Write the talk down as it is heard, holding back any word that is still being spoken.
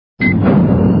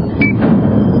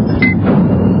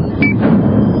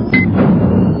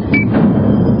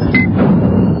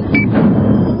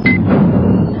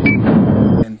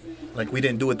like we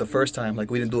didn't do it the first time.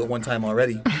 Like we didn't do it one time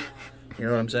already. You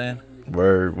know what I'm saying?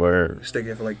 Word. Stick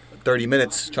here for like 30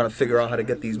 minutes trying to figure out how to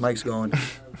get these mics going.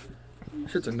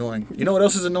 Shit's annoying. You know what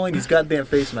else is annoying? These goddamn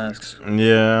face masks.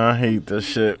 Yeah, I hate this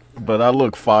shit. But I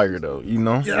look fire, though, you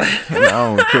know? Yeah. And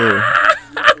I don't care.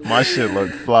 My shit look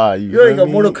fly. You ain't a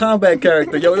Mortal Kombat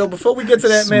character. Yo, before we get to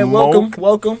that, man,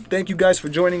 welcome. Thank you guys for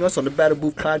joining us on the Battle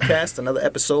Booth Podcast. Another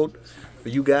episode for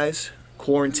you guys.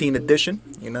 Quarantine edition.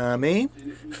 You know what I mean?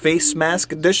 Face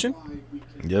mask edition.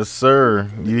 Yes, sir.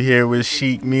 You here with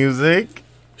Chic Music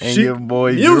and Chic your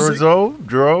boy Music.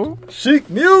 Dro. Chic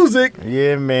Music.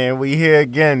 Yeah, man. We here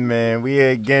again, man. We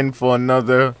here again for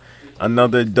another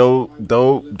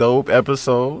dope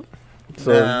episode.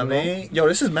 So, Nah, man. Yo,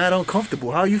 this is mad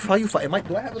uncomfortable. How you fight?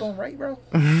 Do I have it on right, bro?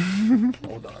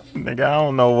 Hold on. Nigga, I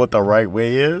don't know what the right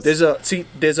way is. There's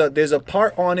a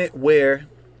part on it where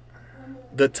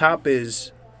the top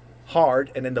is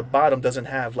hard and then the bottom doesn't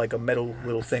have like a metal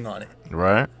little thing on it.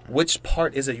 Right. Which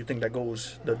part is it you think that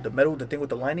goes? The metal, the thing with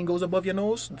the lining goes above your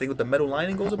nose? The thing with the metal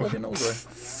lining goes above your nose? Or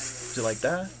is it like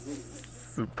that?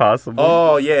 Possible.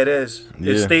 Oh, yeah, it is.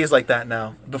 Yeah. It stays like that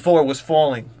now. Before it was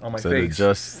falling on my So face.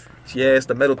 yeah, it's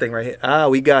the metal thing right here. Ah,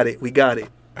 we got it.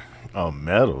 Oh,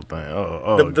 metal thing.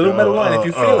 The little metal line, if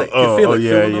you feel it. You feel it.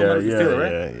 You feel it,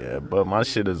 right? Yeah. But my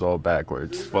shit is all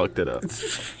backwards. Fucked it up.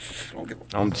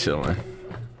 I'm chilling.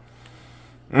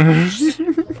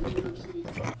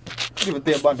 Give a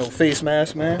damn about no face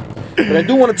mask, man. But I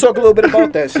do want to talk a little bit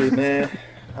about that shit, man.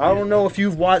 I don't know if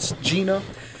you've watched Gina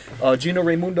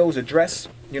Raimundo's address.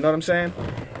 You know what I'm saying?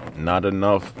 Not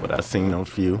enough, but I seen a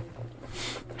few.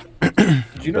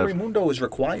 Gina Raimundo is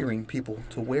requiring people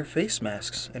to wear face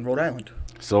masks in Rhode Island.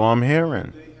 So I'm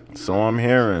hearing.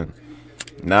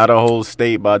 Now the whole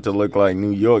state about to look like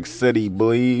New York City,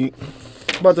 boy.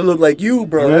 About to look like you,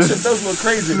 bro. That shit does look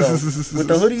crazy, though. With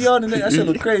the hoodie on and that shit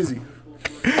look crazy.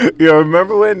 Yo,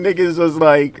 remember when niggas was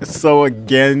like so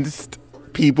against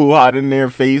people hiding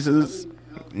their faces?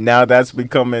 Now that's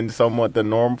becoming somewhat the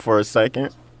norm for a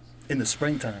second. In the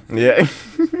springtime. Yeah.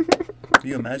 Can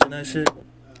you imagine that shit?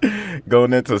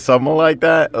 Going into summer like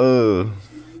that?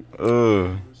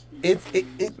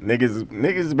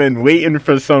 Niggas been waiting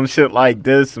for some shit like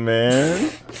this, man.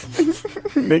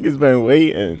 Niggas been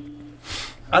waiting.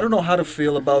 I don't know how to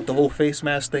feel about the whole face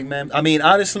mask thing, man. I mean,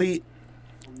 honestly,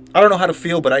 I don't know how to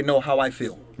feel, but I know how I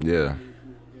feel. Yeah.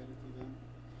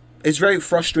 It's very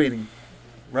frustrating,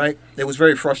 right? It was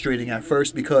very frustrating at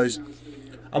first because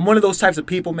I'm one of those types of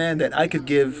people, man, that I could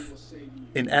give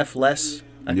an F less.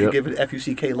 I could give it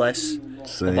FUCK less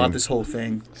about this whole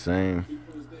thing. Same.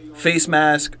 Face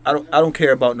mask. I don't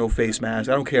care about no face mask.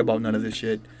 I don't care about none of this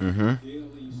shit.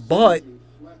 Mm-hmm. But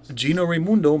Gina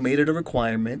Raimundo made it a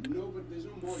requirement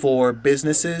for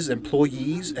businesses,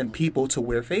 employees, and people to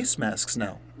wear face masks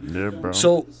now. Yeah, bro.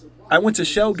 So I went to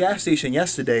Shell gas station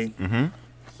yesterday. Mm-hmm.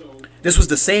 This was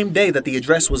the same day that the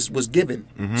address was given,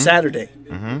 Saturday,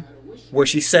 where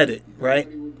she said it, right?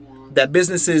 That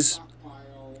businesses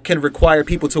can require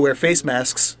people to wear face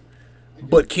masks,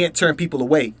 but can't turn people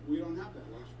away.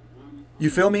 You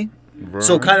feel me? Right.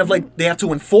 So kind of like they have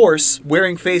to enforce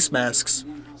wearing face masks.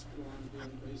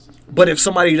 But if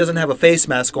somebody doesn't have a face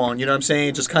mask on, you know what I'm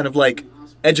saying? Just kind of like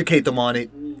educate them on it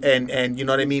and you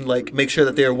know what I mean? Like make sure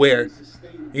that they're aware.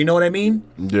 You know what I mean?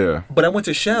 Yeah. But I went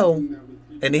to Shell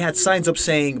and they had signs up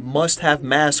saying must have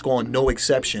mask on, no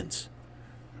exceptions.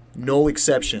 No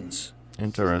exceptions.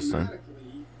 Interesting.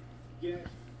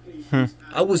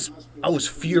 I was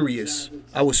furious.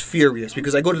 I was furious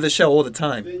because I go to the Shell all the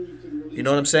time. You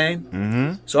know what I'm saying?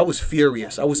 Mm-hmm. So I was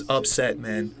furious. I was upset,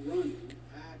 man.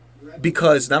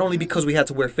 Because not only because we had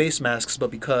to wear face masks,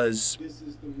 but because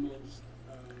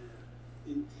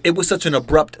it was such an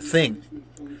abrupt thing.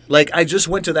 Like I just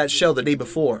went to that Shell the day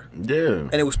before. Yeah.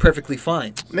 And it was perfectly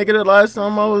fine. Nigga, the last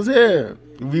time I was here,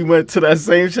 we went to that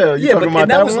same Shell. You yeah, talking but about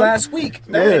that was one? last week.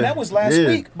 That was last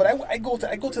week. But I go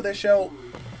to that Shell.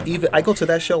 I go to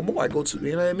that Shell more.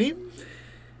 You know what I mean?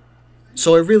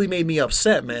 So it really made me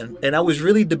upset, man. And I was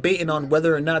really debating on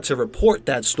whether or not to report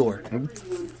that store.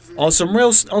 On some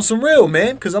real,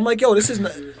 man. Because I'm like, yo, this is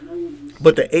not...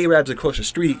 But the Arabs across the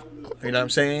street, you know what I'm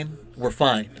saying, were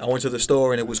fine. I went to the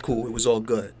store and it was cool. It was all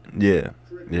good. Yeah.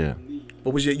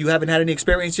 But you haven't had any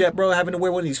experience yet, bro, having to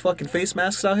wear one of these fucking face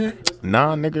masks out here?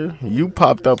 Nah, nigga. You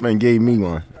popped up and gave me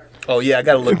one. Oh, yeah, I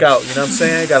got to look out. You know what I'm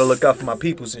saying? I got to look out for my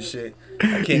peoples and shit.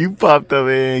 I can't... You popped up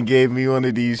and gave me one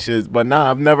of these shits. But nah,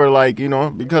 I've never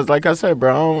because like I said,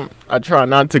 bro, I try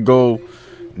not to go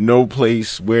no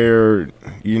place where,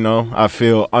 I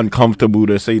feel uncomfortable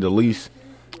to say the least.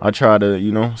 I try to,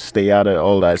 you know, stay out of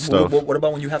all that stuff. What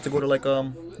about when you have to go to like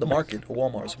the market or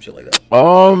Walmart or some shit like that?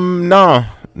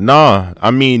 Nah.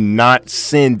 I mean, not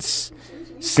since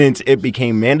it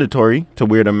became mandatory to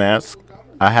wear the mask.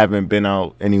 I haven't been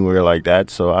out anywhere like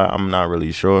that, so I'm not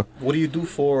really sure. What do you do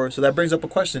for? So that brings up a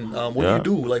question. What do you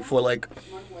do like for like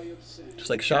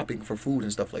just like shopping for food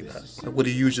and stuff like that? Like, what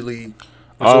do you usually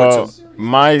resort to?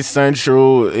 My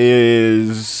essential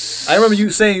is. I remember you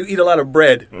saying you eat a lot of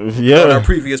bread. Yeah. On our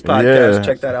previous podcast, Yeah.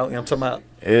 check that out. You know what I'm talking about?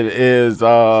 It is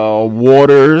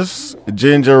waters,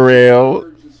 ginger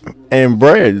ale, and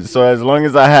bread. So as long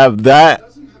as I have that,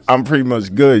 I'm pretty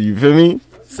much good. You feel me?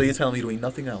 So you're telling me to eat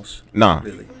nothing else? Nah.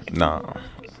 Really? Nah.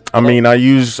 I mean, I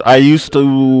used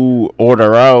to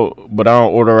order out, but I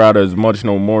don't order out as much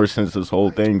no more since this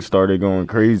whole thing started going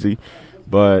crazy.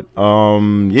 But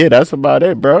yeah, that's about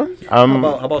it, bro.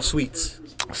 How about sweets?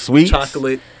 Sweets?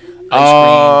 Chocolate, ice cream.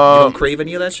 You don't crave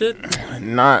any of that shit?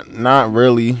 Not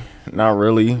really. Not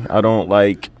really. I don't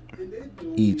like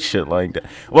eat shit like that.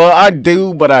 Well, I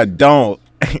do, but I don't.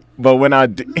 But when I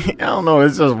do, I don't know,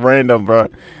 it's just random, bro.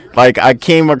 Like, I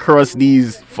came across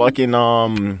these fucking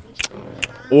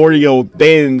Oreo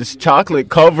thins, chocolate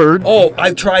covered. Oh,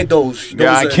 I tried those.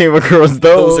 I came across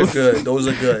those. Those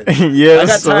are good. Yeah, I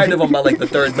got tired of them by like the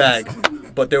third bag,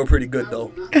 but they were pretty good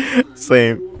though.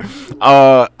 Same.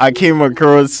 I came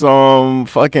across some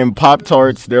fucking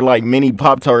Pop-Tarts. They're like mini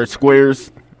Pop-Tart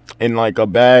squares in like a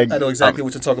bag. I know exactly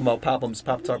what you're talking about. Pop-Ums,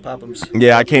 Pop-Tart Pop-Ums.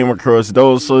 Yeah, I came across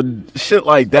those. So shit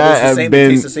like that have been. They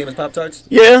taste the same as Pop-Tarts?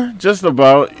 Yeah, just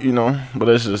about, you know, but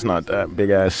it's just not that big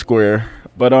ass square.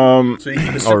 But so you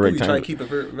keep it simple. You try to keep it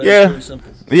very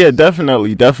simple. Yeah,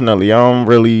 definitely. I don't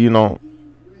really, you know,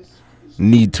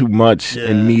 need too much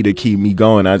in me to keep me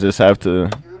going. I just have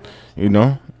to, you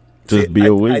know, just be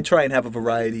awake. I try and have a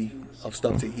variety of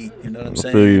stuff to eat. You know what I'm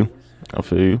saying? I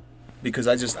feel you. Because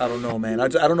I don't know, man. I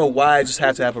don't know why I just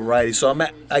have to have a variety. So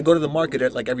I go to the market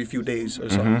at like every few days or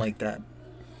something like that.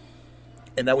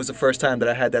 And that was the first time that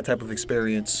I had that type of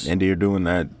experience. And you're doing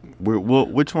that.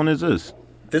 Which one is this?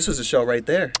 This was a show right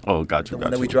there. Oh, gotcha. The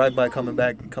one that we drive by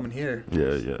coming here.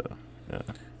 Yeah.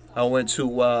 I went to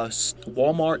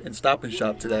Walmart and Stop and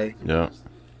Shop today. Yeah.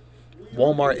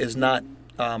 Walmart is not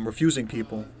refusing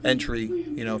people entry,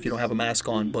 you know, if you don't have a mask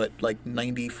on, but like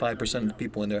 95% of the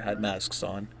people in there had masks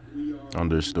on.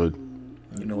 Understood.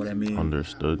 You know what I mean?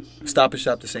 Understood. Stop and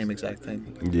Shop, the same exact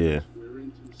thing. Yeah.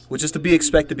 Which is to be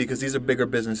expected because these are bigger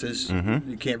businesses. Mm-hmm.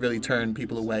 You can't really turn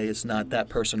people away. It's not that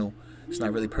personal. It's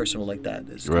not really personal like that.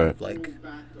 It's kind of like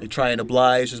they try and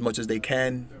oblige as much as they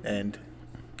can, and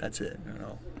that's it, you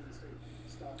know.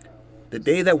 The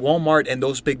day that Walmart and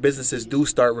those big businesses do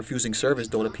start refusing service,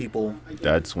 though, to people,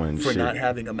 that's when for not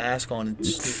having a mask on,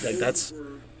 like that's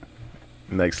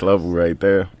next level right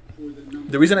there.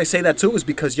 The reason I say that too is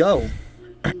because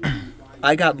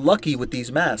I got lucky with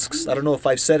these masks. I don't know if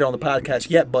I've said it on the podcast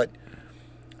yet, but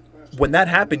when that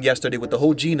happened yesterday with the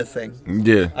whole Gina thing,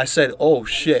 I said, "Oh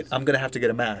shit, I'm gonna have to get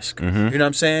a mask." Mm-hmm. You know what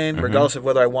I'm saying? Mm-hmm. Regardless of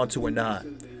whether I want to or not.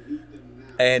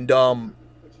 And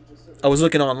I was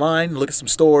looking online, look at some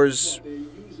stores,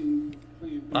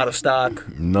 out of stock.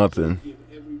 Nothing.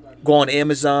 Go on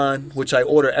Amazon, which I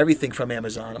order everything from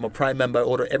Amazon. I'm a Prime member. I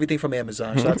order everything from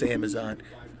Amazon. Shout out to Amazon.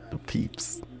 The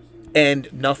peeps.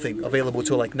 And nothing available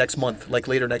till like next month, like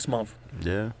later next month.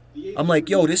 Yeah. I'm like,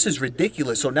 yo, this is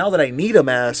ridiculous. So now that I need a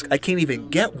mask, I can't even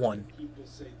get one.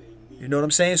 You know what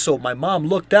I'm saying? So my mom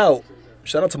looked out.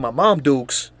 Shout out to my mom,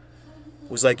 Dukes.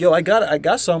 Was like, yo, I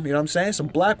got some. You know what I'm saying? Some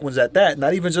black ones at that.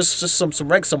 Not even just some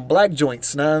black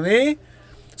joints. You know what I mean?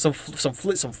 Some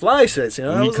fly shits. You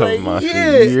know? I was like,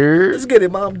 let's get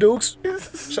it, Mom Dukes.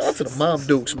 Shout out to the Mom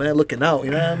Dukes, man, looking out.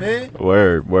 You know what I mean?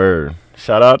 Word.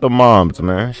 Shout out to moms,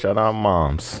 man. Shout out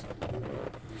moms.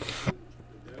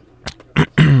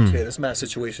 Yeah, this mask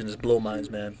situation is blow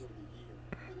minds, man.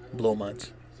 Blow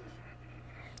minds.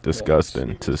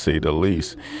 Disgusting, to say the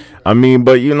least. I mean,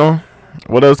 but you know,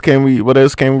 what else can we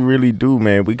really do,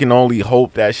 man? We can only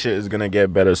hope that shit is gonna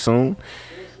get better soon.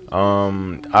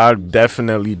 I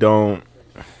definitely don't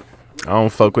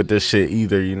fuck with this shit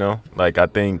either, you know? Like I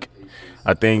think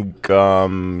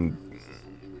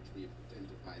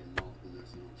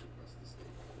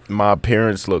my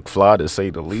parents look fly, to say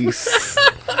the least.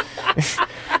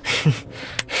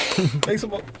 Make some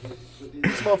more.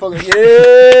 This motherfucker,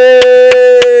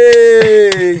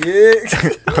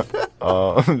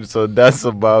 yeah. So that's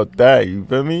about that. You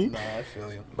feel me? Nah, I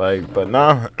feel you. Like, but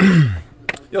nah.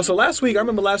 Yo, so I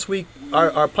remember last week,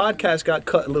 our podcast got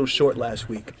cut a little short last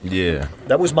week. Yeah.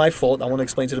 That was my fault. I want to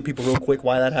explain to the people real quick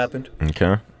why that happened.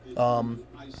 Okay.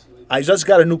 I just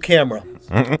got a new camera,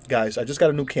 guys. I just got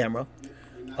a new camera.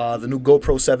 The new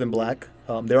GoPro 7 Black.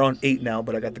 They're on 8 now,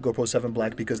 but I got the GoPro 7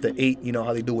 Black because the 8, you know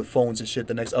how they do with phones and shit.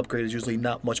 The next upgrade is usually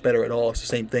not much better at all. It's the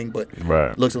same thing, but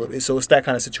looks a little bit. So it's that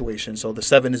kind of situation. So the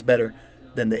 7 is better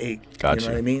than the 8. Gotcha. You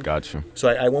know what I mean? Gotcha. So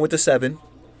I went with the 7.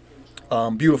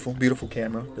 Beautiful, beautiful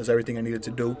camera. Does everything I needed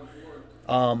to do.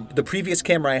 The previous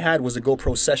camera I had was a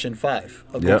GoPro Session 5,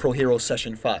 a GoPro Hero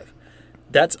Session 5.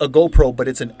 That's a GoPro, but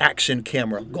it's an action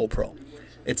camera GoPro.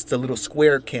 It's the little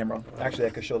square camera. Actually,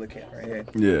 I could show the camera right here.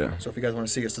 Yeah. So if you guys want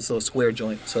to see, it's this little square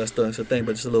joint. So that's the thing,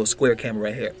 but it's a little square camera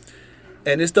right here.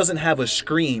 And this doesn't have a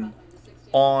screen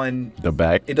on the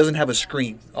back. It doesn't have a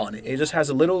screen on it. It just has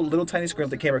a little tiny screen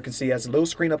the camera can see. It has a little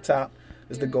screen up top.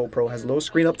 This is the GoPro. It has a little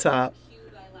screen up top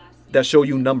that show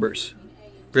you numbers.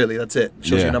 Really, that's it.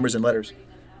 Shows you numbers and letters.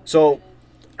 So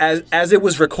as it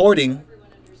was recording,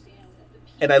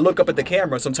 and I look up at the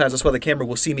camera, sometimes that's why the camera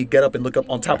will see me get up and look up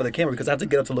on top of the camera because I have to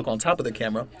get up to look on top of the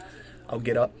camera. I'll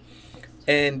get up.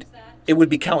 And it would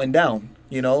be counting down,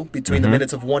 you know, between the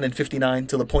minutes of 1 and 59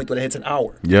 to the point where it hits an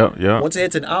hour. Yeah. Once it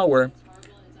hits an hour,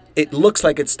 it looks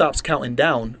like it stops counting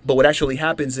down. But what actually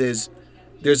happens is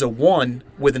there's a 1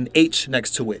 with an H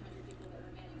next to it,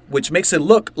 which makes it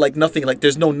look like nothing, like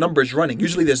there's no numbers running.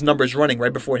 Usually there's numbers running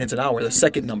right before it hits an hour, the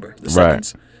second number, the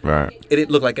seconds. Right. It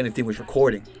didn't look like anything was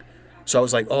recording. So I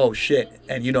was like, oh, shit.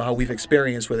 And you know how we've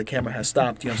experienced where the camera has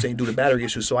stopped, you know what I'm saying, due to battery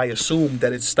issues. So I assumed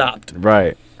that it stopped.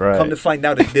 Right. Come to find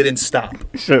out it didn't stop.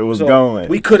 Shit was going.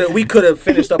 We could have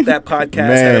finished up that podcast,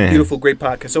 had a beautiful, great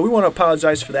podcast. So we want to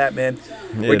apologize for that, man.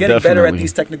 We're getting better at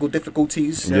these technical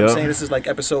difficulties. You know what I'm saying? This is like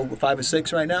episode 5 or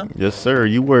 6 right now. Yes, sir.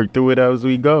 You work through it as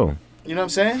we go. You know what I'm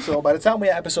saying? So by the time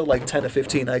we're at episode like 10 or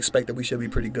 15, I expect that we should be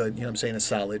pretty good. You know what I'm saying? It's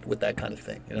solid with that kind of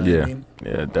thing. You know what I mean?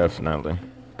 Yeah, definitely.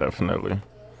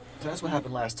 So that's what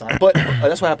happened last time. But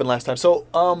that's what happened last time. So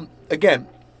again,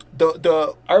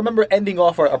 I remember ending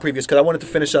off our previous, because I wanted to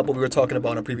finish up what we were talking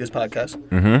about on our previous podcast.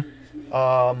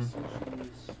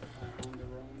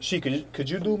 Could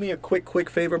you do me a quick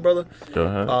favor, brother? Go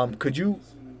ahead. Could you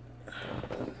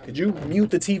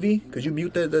mute the TV? Could you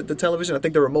mute the television? I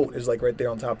think the remote is like right there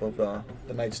on top of the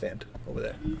nightstand over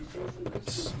there.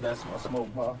 That's my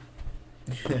smoke, bro.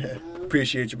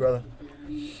 Appreciate you, brother.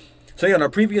 So yeah, on our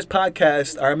previous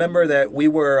podcast, I remember that we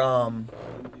were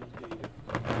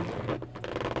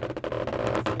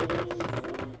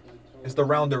it's the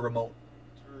rounder remote.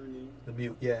 The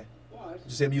mute, yeah.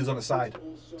 Just say mute's on the side.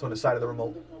 It's on the side of the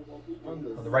remote.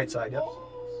 On the right side, yep.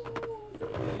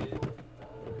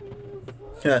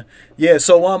 Yeah,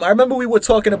 so I remember we were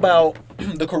talking about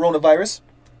the coronavirus.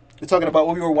 We're talking about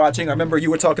what we were watching. I remember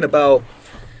you were talking about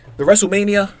the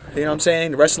WrestleMania, you know what I'm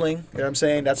saying? Wrestling, you know what I'm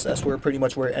saying? That's where pretty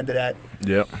much where it ended at.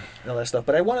 Yep. And all that stuff.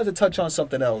 But I wanted to touch on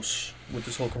something else with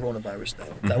this whole coronavirus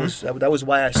thing. That was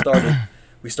why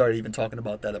we started even talking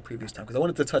about that a previous time. Because I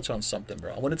wanted to touch on something,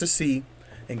 bro. I wanted to see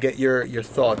and get your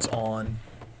thoughts on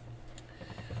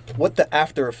what the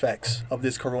after effects of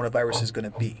this coronavirus is going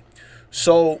to be.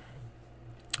 So,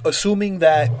 assuming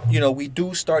that, you know, we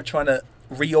do start trying to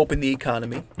reopen the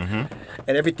economy and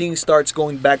everything starts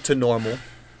going back to normal,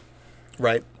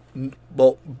 right?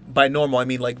 Well, by normal, I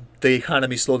mean like the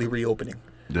economy slowly reopening.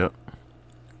 Yep.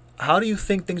 How do you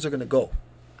think things are going to go?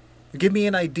 Give me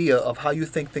an idea of how you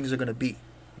think things are going to be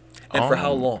and for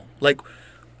how long. Like,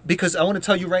 because I want to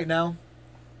tell you right now,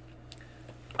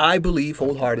 I believe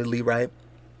wholeheartedly, right,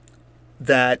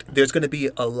 that there's going to be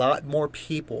a lot more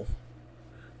people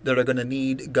that are going to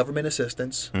need government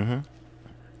assistance.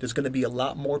 There's going to be a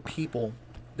lot more people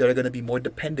that are going to be more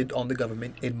dependent on the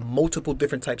government in multiple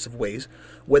different types of ways,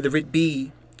 whether it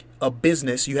be a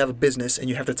business, you have a business and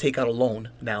you have to take out a loan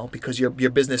now because your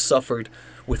business suffered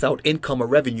without income or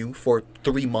revenue for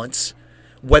 3 months,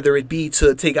 whether it be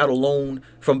to take out a loan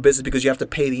from business because you have to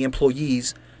pay the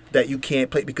employees that you can't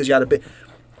pay because you had a bit.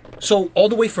 So all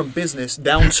the way from business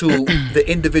down to the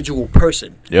individual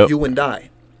person, you and I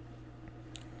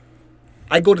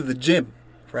go to the gym,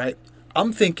 right? I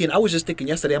was just thinking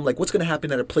yesterday, I'm like, what's going to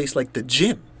happen at a place like the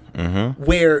gym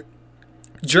where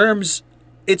germs,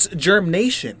 it's germ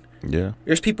nation. Yeah.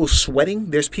 There's people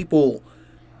sweating. There's people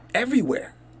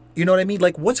everywhere. You know what I mean?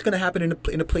 Like, what's going to happen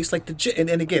in a place like the gym?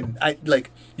 And again,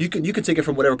 you can take it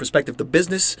from whatever perspective, the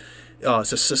business,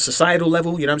 societal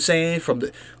level, you know what I'm saying? From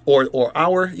the, or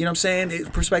our, you know what I'm saying,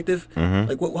 perspective.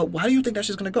 Like, how do you think that's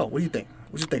just going to go? What do you think?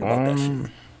 What do you think about that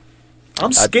shit?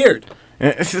 I'm scared.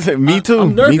 Me too.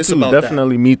 I'm nervous me too. about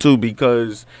Definitely me too.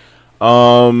 Because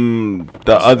the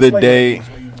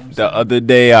other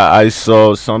day I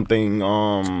saw something.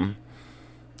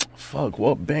 Fuck,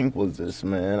 what bank was this,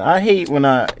 man? I hate when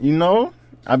I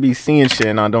be seeing shit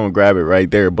and I don't grab it right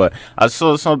there. But I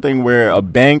saw something where a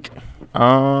bank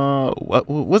What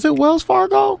was it? Wells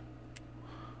Fargo?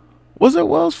 Was it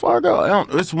Wells Fargo?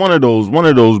 It's one of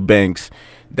those banks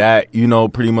that, you know,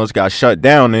 pretty much got shut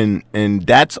down, and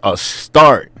that's a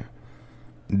start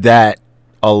that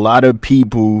a lot of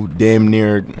people damn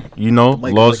near, you know,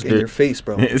 lost in your face,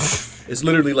 bro. It's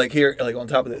literally like here, like on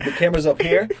top of it. The camera's up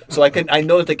here, so I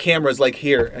know that the camera's like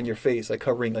here on your face, like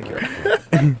covering like your.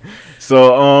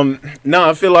 So no,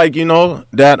 I feel like, you know,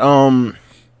 that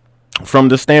from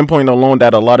the standpoint alone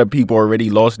that a lot of people already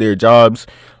lost their jobs,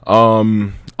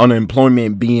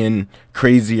 unemployment being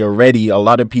crazy already, a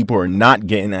lot of people are not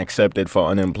getting accepted for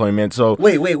unemployment. So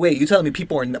wait, you telling me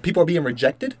people are being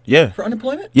rejected? Yeah, for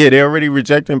unemployment? Yeah, they're already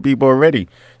rejecting people already.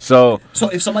 So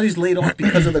if somebody's laid off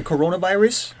because of the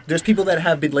coronavirus, there's people that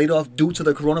have been laid off due to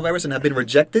the coronavirus and have been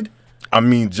rejected? I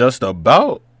mean, just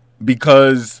about,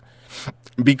 because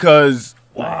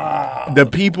wow. The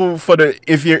people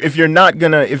if you're not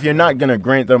gonna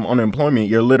grant them unemployment,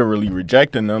 you're literally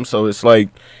rejecting them. So it's like,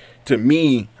 to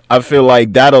me, I feel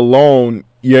like that alone,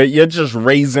 you're just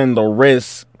raising the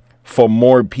risk for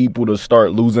more people to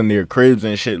start losing their cribs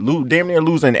and shit, damn near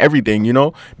losing everything, you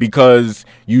know, because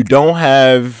you don't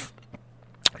have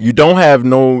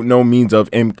no means of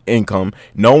income.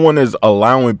 No one is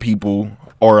allowing people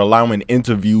or allowing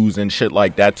interviews and shit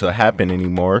like that to happen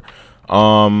anymore.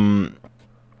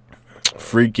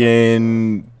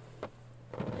 Freaking.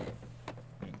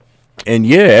 And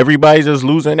yeah, everybody's just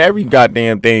losing every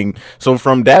goddamn thing. So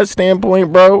from that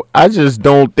standpoint, bro, I just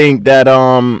don't think that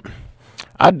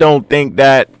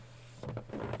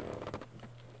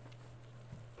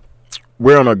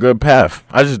we're on a good path.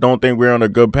 I just don't think we're on a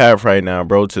good path right now,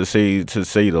 bro, to say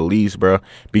the least, bro.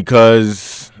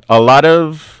 Because a lot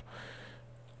of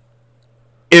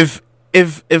if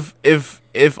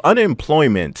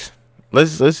unemployment,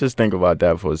 let's just think about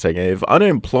that for a second. If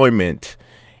unemployment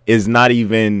is not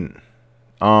even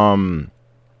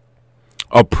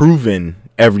approving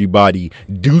everybody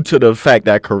due to the fact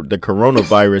that the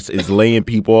coronavirus is laying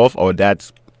people off, or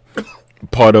that's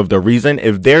part of the reason.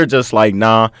 If they're just like,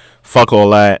 nah, fuck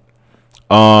all that,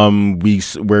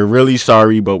 we're really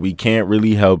sorry, but we can't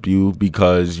really help you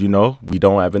because, you know, we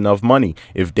don't have enough money.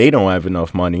 If they don't have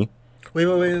enough money. Wait.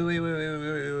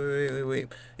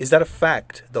 Is that a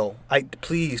fact though?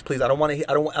 Please, I don't want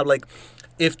to. I'm like,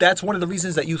 if that's one of the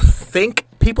reasons that you think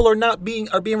people are being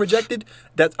rejected,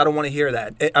 I don't want to hear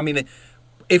that. I mean,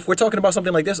 if we're talking about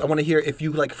something like this, I want to hear if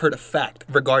you heard a fact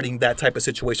regarding that type of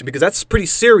situation, because that's pretty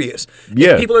serious.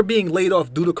 Yeah. If people are being laid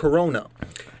off due to corona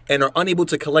and are unable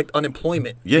to collect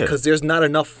unemployment because there's not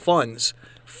enough funds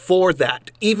for that,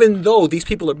 even though these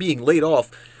people are being laid off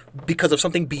because of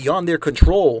something beyond their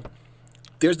control,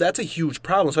 that's a huge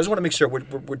problem. So I just want to make sure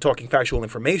we're talking factual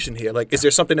information here. Like, is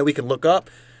there something that we can look up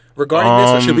regarding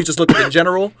this, or should we just look at it in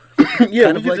general?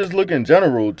 Yeah, we could just look in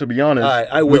general, to be honest.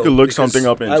 I will. We could look something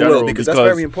up in general. I will, because that's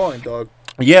very important, dog.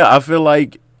 Yeah, I feel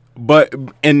like, but,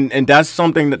 and that's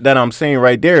something that I'm saying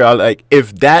right there. Like,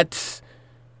 if that's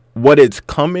what it's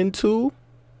coming to,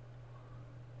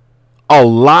 a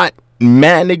lot,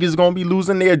 mad niggas gonna be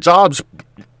losing their jobs,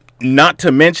 not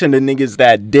to mention the niggas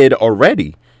that did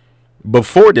already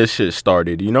before this shit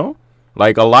started, you know?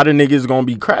 Like, a lot of niggas gonna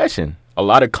be crashing. A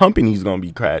lot of companies gonna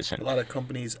be crashing. A lot of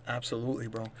companies, absolutely,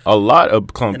 bro. A lot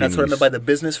of companies. And that's what I meant by the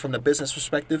business. From the business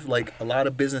perspective, like, a lot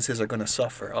of businesses are gonna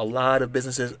suffer. A lot of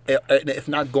businesses, if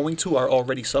not going to, are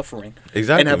already suffering.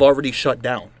 Exactly. And have already shut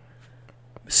down.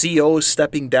 CEOs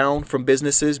stepping down from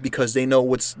businesses because they know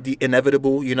what's the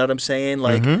inevitable. You know what I'm saying?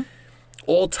 Like,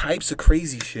 all types of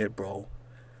crazy shit, bro.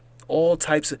 All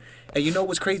types of, and you know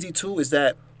what's crazy too is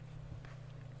that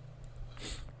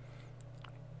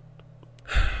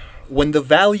when the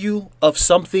value of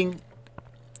something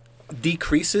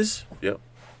decreases,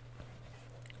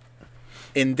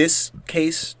 in this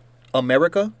case,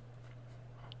 America,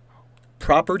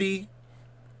 property,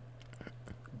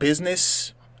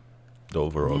 business, the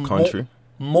overall country,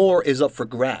 more is up for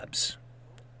grabs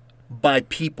by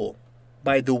people,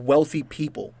 by the wealthy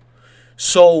people.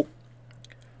 So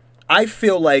I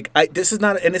feel like this is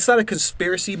not, and it's not a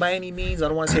conspiracy by any means. I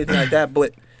don't want to say anything like that,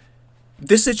 but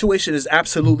this situation is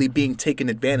absolutely being taken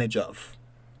advantage of.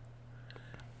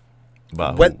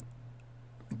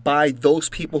 By those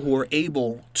people who are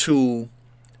able to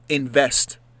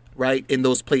invest, right, in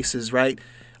those places, right?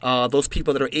 Those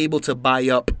people that are able to buy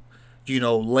up, you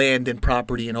know, land and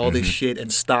property and all this shit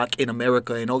and stock in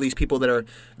America, and all these people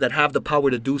that have the power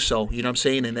to do so, you know what I'm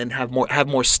saying, and then have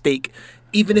more stake,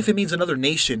 even if it means another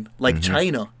nation like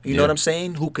China, you know what I'm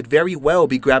saying, who could very well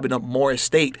be grabbing up more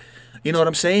estate. You know what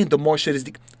I'm saying? The more shit is...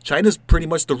 China's pretty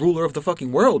much the ruler of the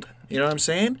fucking world. You know what I'm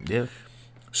saying? Yeah.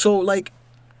 So, like,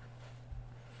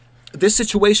 this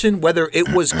situation, whether it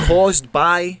was caused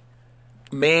by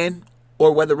man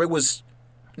or whether it was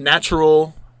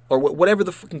natural or whatever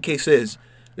the fucking case is,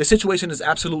 the situation is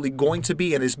absolutely going to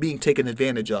be and is being taken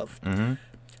advantage of. Mm-hmm.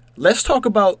 Let's talk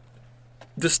about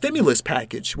the stimulus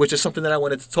package, which is something that I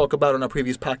wanted to talk about on our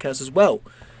previous podcast as well.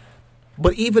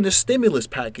 But even the stimulus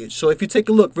package. So if you take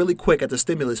a look really quick at the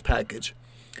stimulus package,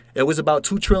 it was about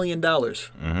 $2 trillion,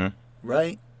 Mm-hmm.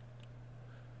 right?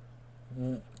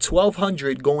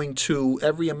 1,200 going to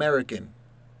every American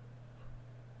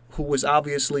who was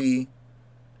obviously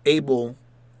able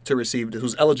to receive it,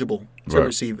 who's eligible to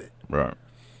receive it. Right.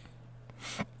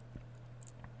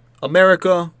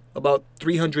 America, about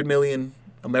 300 million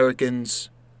Americans.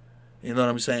 You know what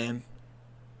I'm saying?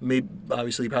 Maybe,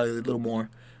 obviously, probably a little more.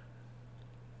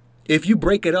 If you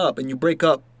break it up and you break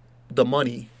up the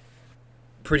money,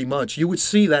 pretty much, you would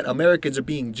see that Americans are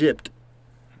being gypped,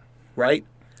 right?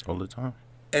 All the time.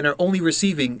 And are only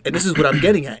receiving, and this is what I'm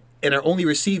getting at, and are only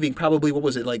receiving probably, what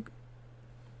was it, like,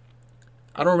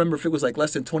 I don't remember if it was like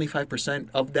less than 25%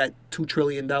 of that $2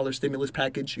 trillion stimulus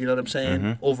package, you know what I'm saying,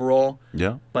 Mm-hmm. overall.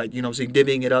 Yeah. But, you know what I'm saying,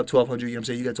 divvying it up, 1,200, you know what I'm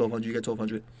saying, you got 1,200, you got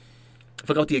 1,200. I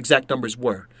forgot what the exact numbers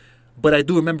were. But I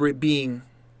do remember it being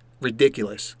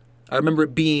ridiculous. I remember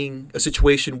it being a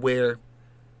situation where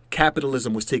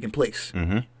capitalism was taking place.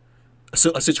 Mm-hmm.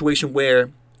 So a situation where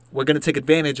we're going to take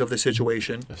advantage of the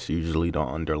situation. That's usually the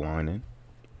underlining.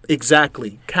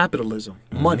 Exactly. Capitalism,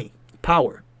 money,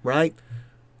 power, right?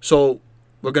 So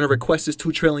we're going to request this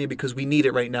 $2 trillion because we need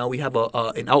it right now. We have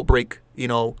an outbreak, you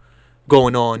know,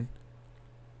 going on.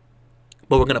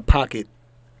 But we're going to pocket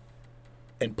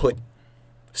and put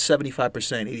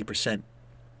 75%, 80% in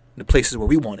the places where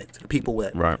we want it, to the people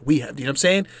that we have. You know what I'm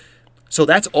saying? So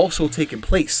that's also taking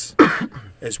place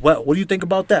as well. What do you think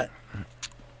about that?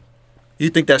 You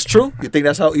think that's true? You think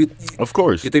that's how you? Of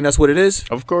course. You think that's what it is?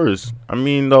 Of course. I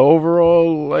mean, the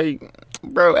overall, like,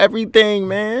 bro, everything,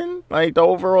 man. Like, the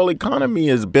overall economy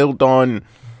is built on.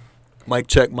 Mic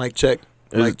check, mic check.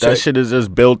 Mic that check. shit is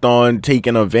just built on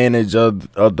taking advantage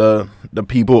of the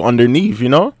people underneath, you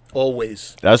know?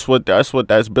 Always. That's what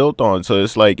that's built on. So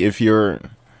it's like if you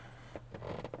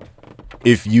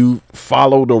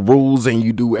follow the rules and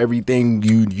you do everything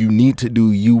you need to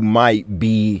do, you might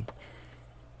be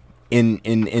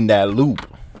in that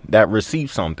loop that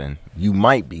receives something. You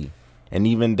might be. And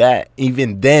even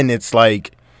then it's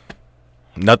like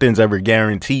nothing's ever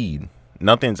guaranteed.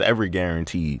 Nothing's ever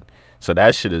guaranteed. So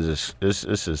that shit is just,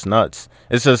 it's just nuts.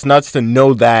 It's just nuts to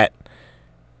know that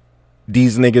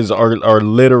these niggas are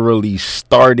literally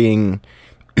starting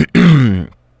or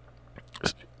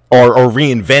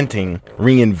reinventing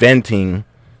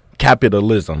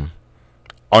capitalism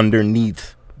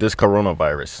underneath this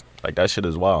coronavirus. Like, that shit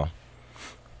is wild.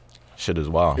 Shit is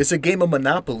wild. It's a game of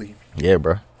Monopoly. Yeah,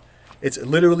 bro. It's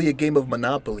literally a game of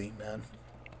Monopoly, man.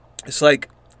 It's like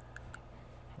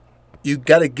you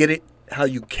gotta get it how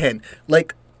you can.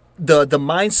 Like the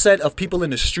mindset of people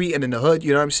in the street and in the hood,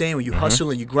 you know what I'm saying? When you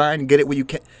hustle and you grind and get it where you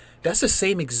can. That's the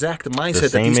same exact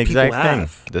mindset that these people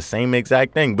have. The same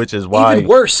exact thing, which is why. Even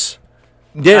worse,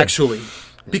 actually.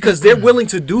 Because they're willing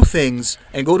to do things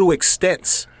and go to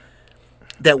extents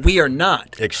that we are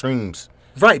not. Extremes.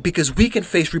 Right, because we can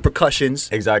face repercussions.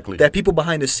 Exactly. That people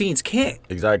behind the scenes can't.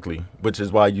 Exactly. Which is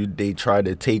why they try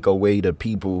to take away the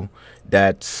people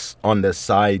that's on the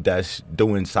side that's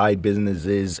doing side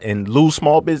businesses and little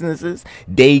small businesses.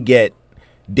 They get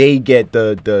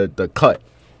the cut.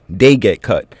 They get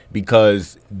cut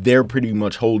because they're pretty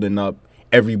much holding up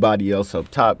everybody else up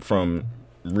top from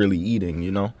really eating,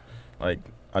 you know? Like,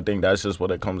 I think that's just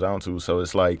what it comes down to. So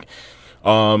it's like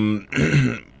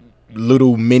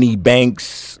little mini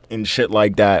banks and shit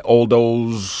like that, all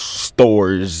those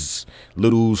stores,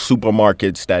 little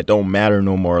supermarkets that don't matter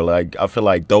no more. Like, I feel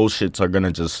like those shits are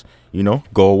gonna just, you know,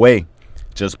 go away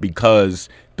just because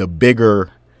the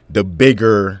bigger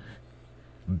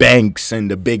banks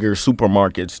and the bigger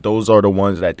supermarkets, those are the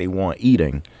ones that they want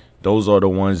eating. Those are the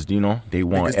ones, you know, they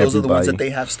want because those everybody. are the ones that they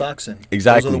have stocks in.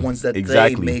 Exactly. Those are the ones that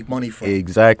they make money from.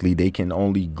 Exactly. They can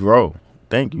only grow.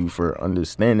 Thank you for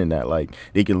understanding that. Like,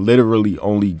 they can literally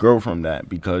only grow from that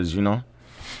because, you know,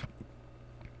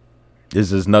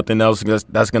 there's nothing else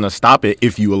that's going to stop it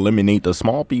if you eliminate the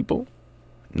small people.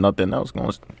 Nothing else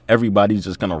everybody's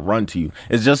just going to run to you.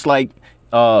 It's just like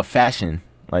fashion.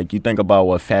 Like, you think about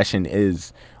what fashion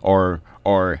is or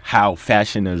how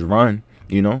fashion is run,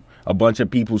 you know? A bunch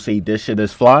of people say this shit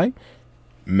is fly.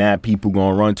 Mad people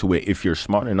going to run to it. If you're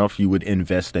smart enough, you would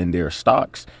invest in their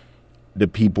stocks. The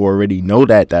people already know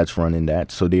that that's running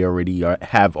that, so they already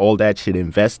have all that shit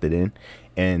invested in,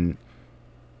 and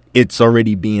it's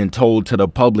already being told to the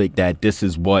public that this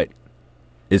is what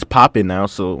is popping now,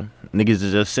 so niggas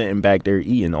is just sitting back there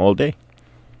eating all day.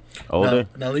 Now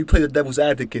let me play the devil's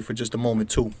advocate for just a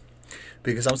moment too,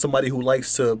 because I'm somebody who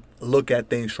likes to look at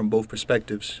things from both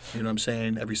perspectives. You know what I'm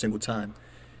saying? Every single time.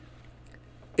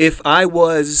 If I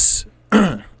was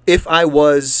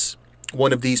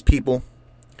one of these people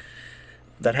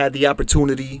that had the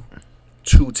opportunity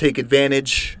to take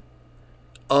advantage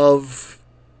of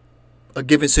a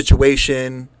given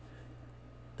situation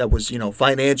that was,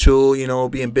 financial,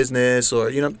 be in business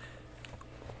or,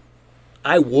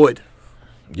 I would.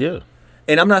 Yeah.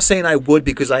 And I'm not saying I would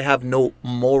because I have no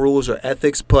morals or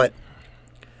ethics, but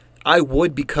I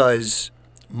would because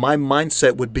my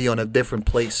mindset would be on a different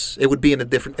place. It would be in a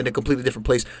completely different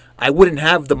place. I wouldn't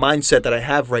have the mindset that I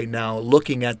have right now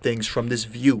looking at things from this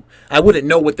view. I wouldn't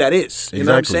know what that is. You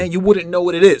know what I'm saying? You wouldn't know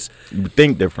what it is. You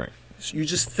think different. You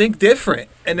just think different,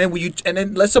 and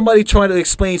then let somebody try to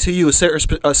explain to you a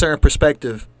certain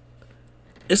perspective.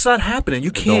 It's not happening. You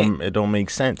can't. It don't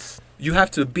make sense. You have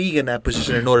to be in that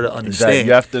position in order to understand. Exactly.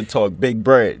 You have to talk big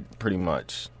bread, pretty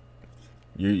much.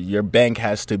 Your bank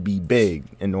has to be big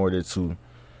in order to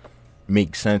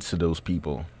make sense to those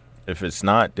people. If it's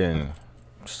not, then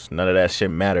none of that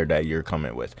shit matter that you're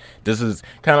coming with. This is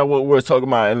kind of what we're talking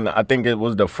about, and I think it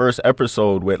was the first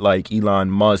episode with like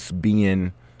Elon Musk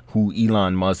being who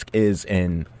Elon Musk is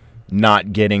and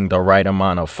not getting the right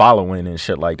amount of following and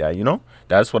shit like that,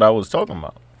 That's what I was talking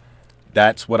about.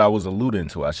 That's what I was alluding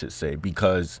to, I should say,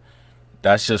 because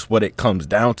that's just what it comes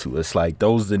down to. It's like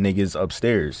those the niggas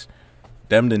upstairs.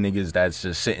 Them the niggas that's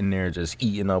just sitting there just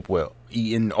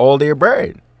eating all their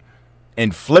bread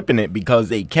and flipping it because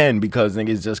they can, because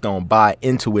niggas just gonna buy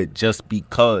into it just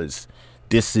because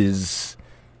this is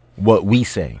what we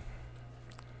say.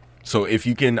 So if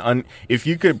you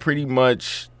could pretty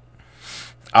much,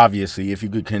 obviously, if you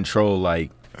could control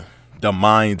like the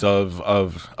minds of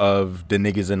the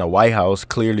niggas in the White House,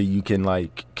 clearly you can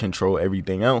like control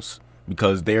everything else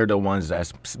because they're the ones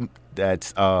that's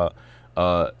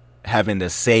having the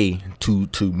say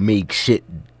to make shit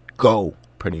go,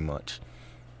 pretty much.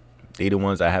 They the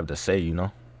ones that have the say,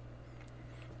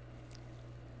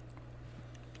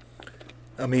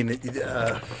 I mean,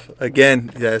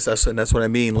 again, yes, that's what I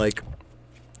mean. Like,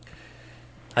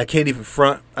 I can't even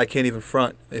front.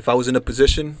 If I was in a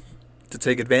position to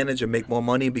take advantage and make more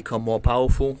money, become more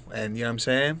powerful, and you know what I'm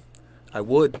saying, I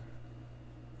would.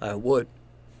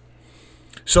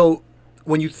 So,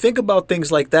 when you think about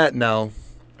things like that now,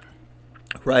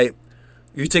 right,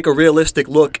 you take a realistic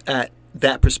look at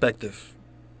that perspective.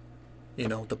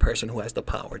 The person who has the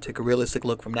power. Take a realistic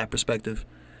look from that perspective.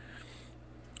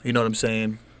 You know what I'm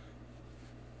saying?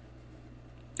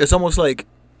 It's almost like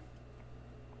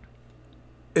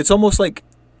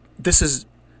this is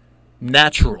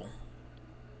natural,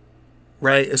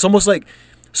 right? It's almost like,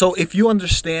 so if you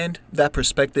understand that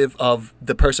perspective of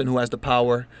the person who has the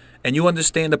power, and you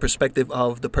understand the perspective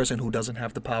of the person who doesn't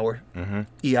have the power,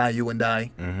 E.I., you and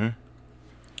I,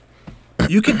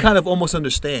 you can kind of almost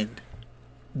understand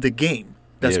the game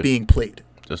that's being played.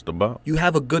 Just about. You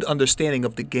have a good understanding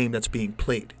of the game that's being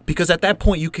played. Because at that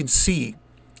point, you can see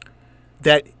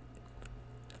that,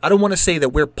 I don't want to say that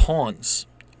we're pawns,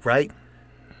 right?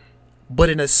 But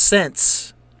in a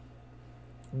sense,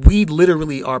 we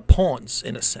literally are pawns,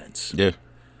 in a sense. Yeah.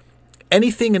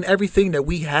 Anything and everything that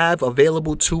we have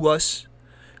available to us,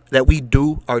 that we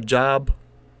do, our job,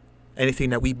 anything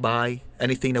that we buy,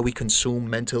 anything that we consume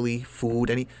mentally,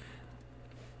 food,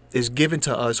 is given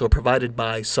to us or provided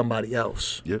by somebody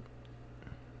else. Yep.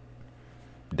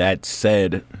 That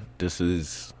said, this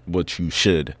is what you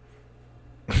should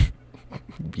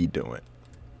be doing.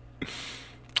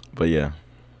 But yeah,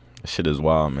 shit is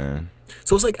wild, man.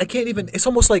 So it's like it's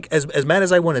almost like as mad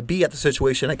as I want to be at the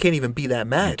situation, I can't even be that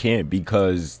mad. You can't,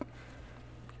 because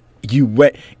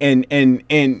and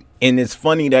it's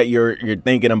funny that you're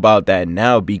thinking about that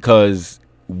now, because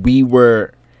we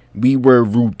were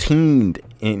routined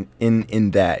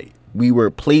in that. We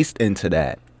were placed into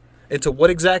that. Into what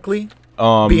exactly?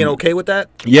 Being okay with that?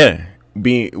 Yeah.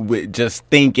 Just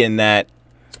thinking that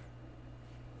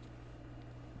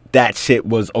shit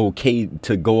was okay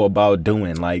to go about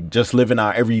doing. Like, just living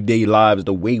our everyday lives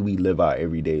the way we live our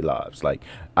everyday lives. Like,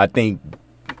 I think,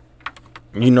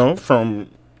 from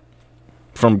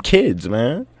kids,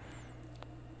 man.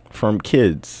 From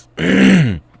kids.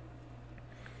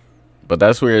 But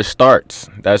that's where it starts.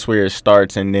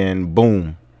 And then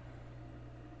boom.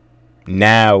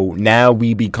 Now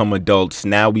we become adults.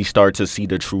 Now we start to see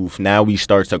the truth. Now we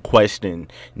start to question.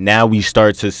 Now we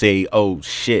start to say, oh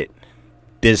shit,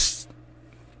 this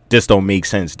don't make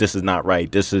sense. This is not right.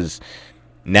 This is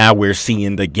now we're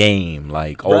seeing the game,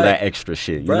 like all that extra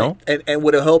shit, you know? And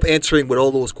what will help answering with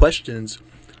all those questions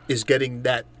is getting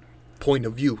that point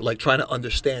of view, like trying to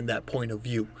understand that point of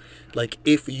view. Like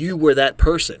if you were that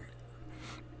person,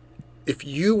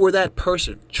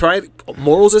 try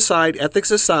morals aside, ethics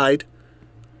aside,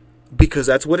 because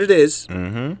that's what it is.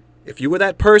 Mm-hmm. If you were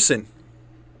that person,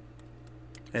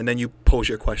 and then you pose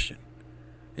your question,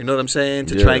 you know what I'm saying,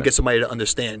 to try and get somebody to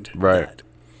understand that.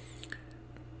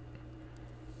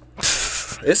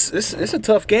 It's a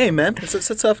tough game, man. It's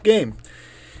a tough game.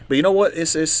 But you know what?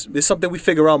 It's something we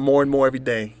figure out more and more every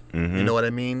day. Mm-hmm. You know what I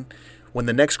mean? When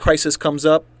the next crisis comes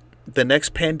up, the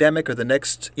next pandemic or the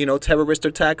next, terrorist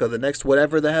attack or the next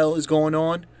whatever the hell is going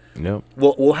on,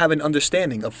 we'll have an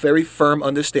understanding, a very firm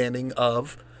understanding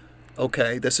of,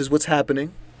 okay, this is what's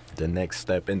happening. The next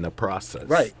step in the process.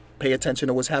 Right. Pay attention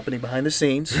to what's happening behind the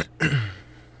scenes.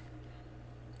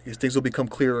 These things will become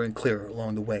clearer and clearer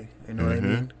along the way. You know what I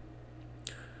mean?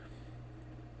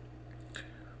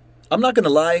 I'm not going to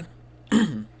lie.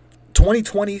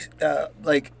 2020,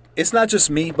 it's not just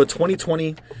me, but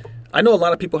 2020, I know a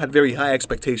lot of people had very high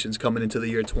expectations coming into the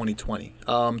year 2020.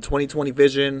 2020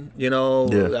 vision,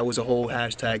 that was a whole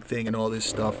hashtag thing and all this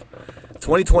stuff.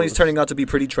 2020 is turning out to be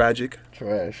pretty tragic.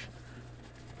 Trash.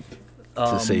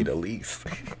 To say the least.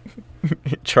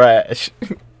 Trash.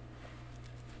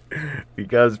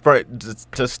 Because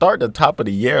to start the top of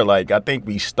the year, I think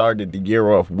we started the year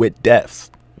off with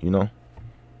deaths,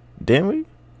 Didn't we?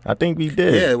 I think we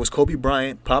did. Yeah, it was Kobe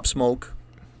Bryant, Pop Smoke.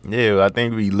 Yeah, I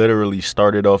think we literally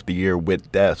started off the year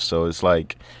with death. So it's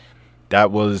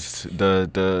that was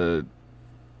the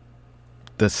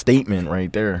statement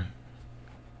right there.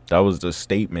 That was the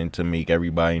statement to make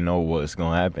everybody know what's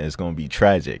going to happen. It's going to be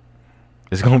tragic.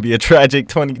 It's going to be a tragic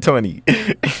 2020.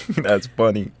 That's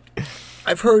funny.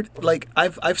 I've heard,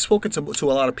 I've spoken to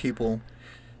a lot of people,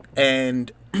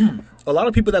 and a lot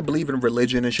of people that believe in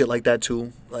religion and shit like that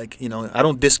too. I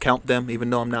don't discount them, even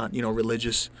though I'm not,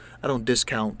 religious. I don't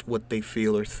discount what they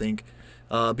feel or think,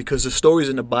 because the stories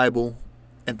in the Bible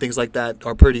and things like that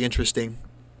are pretty interesting.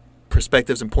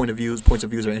 Perspectives and points of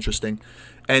views are interesting,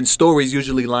 and stories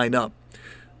usually line up.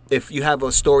 If you have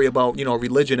a story about,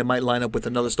 religion, it might line up with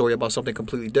another story about something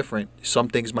completely different. Some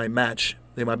things might match.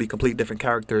 They might be completely different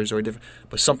characters or different,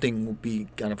 but something will be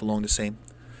kind of along the same.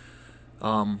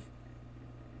 Damn,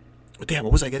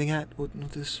 what was I getting at? What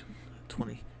this?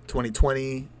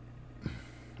 2020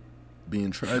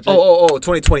 being tragic.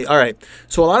 2020. All right.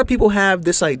 So a lot of people have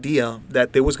this idea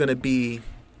that there was going to be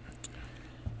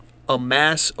a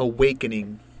mass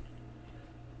awakening,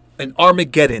 an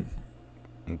Armageddon.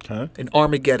 Okay. An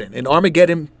Armageddon. An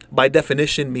Armageddon, by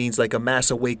definition, means like a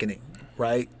mass awakening,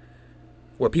 right?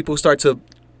 Where people start to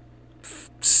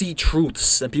see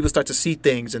truths and people start to see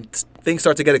things and things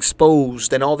start to get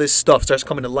exposed and all this stuff starts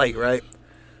coming to light, right?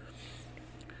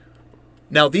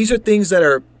 Now, these are things that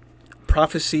are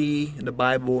prophecy in the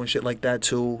Bible and shit like that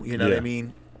too, you know what I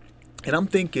mean? And I'm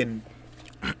thinking,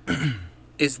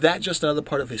 is that just another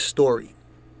part of his story?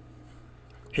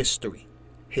 History.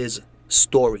 His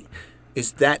story.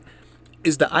 Is the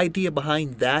idea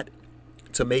behind that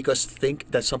to make us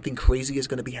think that something crazy is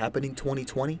going to be happening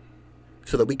 2020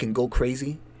 so that we can go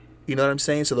crazy? You know what I'm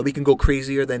saying? So that we can go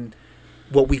crazier than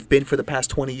what we've been for the past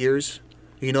 20 years?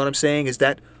 You know what I'm saying? Is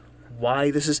that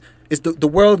why this is the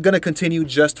world going to continue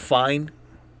just fine?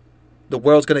 The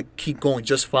world's going to keep going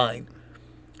just fine.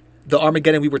 The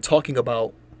Armageddon we were talking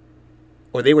about,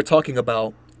 or they were talking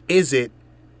about, is it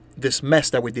this mess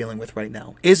that we're dealing with right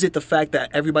now? Is it the fact that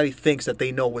everybody thinks that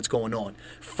they know what's going on?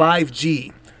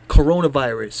 5G,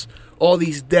 coronavirus, all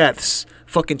these deaths,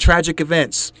 fucking tragic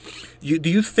events. Do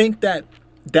you think that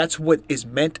that's what is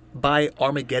meant by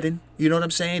Armageddon? You know what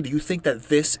I'm saying? Do you think that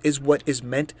this is what is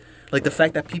meant? Like the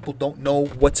fact that people don't know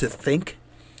what to think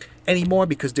anymore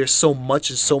because there's so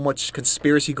much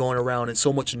conspiracy going around and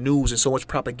so much news and so much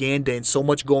propaganda and so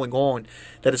much going on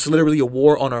that it's literally a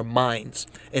war on our minds.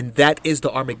 And that is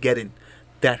the Armageddon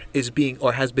that is being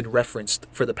or has been referenced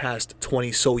for the past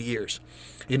 20 so years.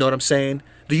 You know what I'm saying?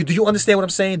 Do you understand what I'm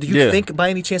saying? Do you think by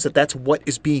any chance that that's what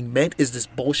is being meant? Is this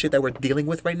bullshit that we're dealing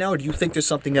with right now? Or do you think there's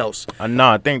something else? No,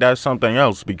 I think that's something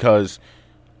else because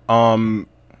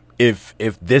if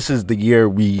this is the year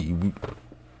we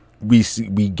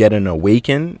get an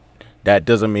awaken, that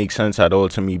doesn't make sense at all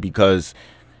to me because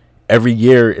every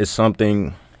year is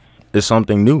something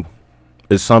new.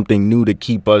 It's something new to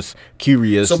keep us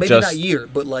curious. So maybe not year,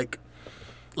 but like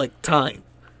time.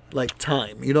 Like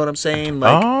time. You know what I'm saying?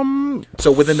 So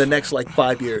within the next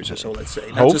 5 years or so, let's say.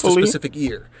 Not hopefully. Just a specific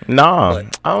year. Nah.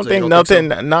 I don't think nothing.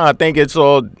 Think so? Nah, I think it's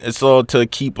all to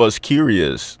keep us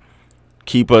curious.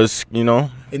 keep us, you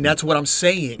know. And that's what I'm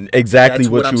saying. Exactly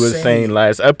what you were saying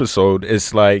last episode.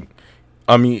 It's like,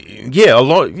 I mean, yeah, a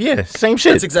lot, yeah, same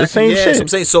shit. That's exactly the same shit. That's what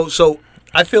I'm saying. So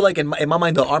I feel like in my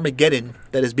mind, the Armageddon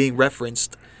that is being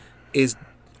referenced is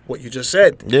what you just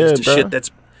said. Yeah, it's the shit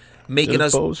that's making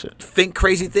just us bullshit. think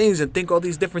crazy things and think all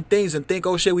these different things and think,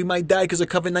 oh shit, we might die because of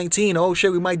COVID-19. Oh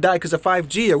shit, we might die because of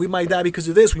 5G, or we might die because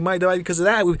of this. We might die because of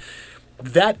that.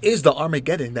 That is the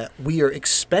Armageddon that we are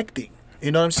expecting.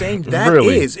 You know what I'm saying? That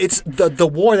really? It's the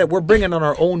war that we're bringing on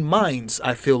our own minds,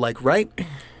 I feel like, right?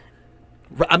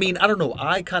 I mean, I don't know.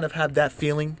 I kind of have that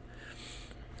feeling.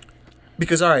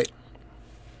 Because, all right,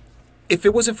 if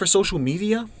it wasn't for social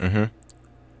media,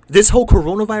 this whole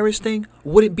coronavirus thing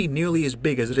wouldn't be nearly as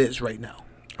big as it is right now.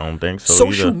 I don't think so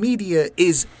Social either. media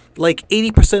is like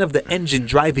 80% of the engine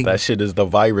driving. That shit is the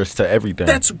virus to everything.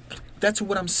 That's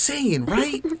what I'm saying,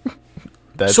 right?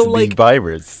 That's so, the like,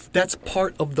 virus. That's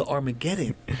part of the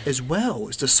Armageddon as well.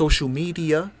 It's the social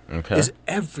media. Okay. Is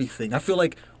everything. I feel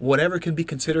like whatever can be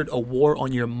considered a war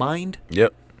on your mind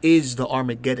Yep. is the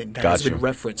Armageddon that has been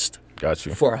referenced Got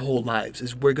you. for our whole lives.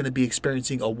 Is we're going to be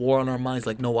experiencing a war on our minds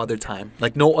like no other time.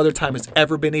 Like no other time has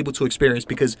ever been able to experience,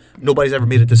 because nobody's ever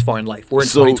made it this far in life. We're in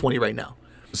 2020 right now.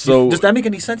 So does that make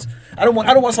any sense? I don't want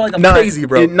to sound like I'm crazy,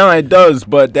 bro. It does,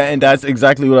 but that's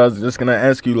exactly what I was just gonna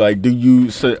ask you. Like,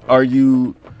 are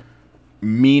you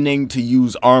meaning to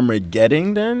use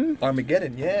Armageddon then?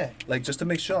 Armageddon, yeah. Like, just to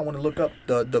make sure, I want to look up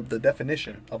the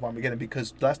definition of Armageddon,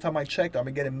 because last time I checked,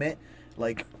 Armageddon meant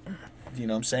like, you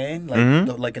know what I'm saying?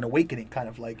 Like like an awakening, kind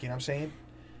of like, you know what I'm saying?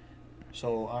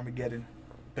 So Armageddon.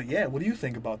 But yeah, what do you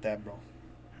think about that, bro?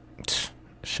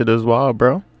 Shit is wild,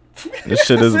 bro. This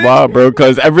shit is wild, bro,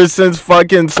 because ever since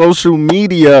fucking social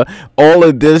media, all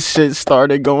of this shit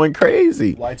started going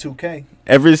crazy. Y2K.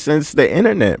 Ever since the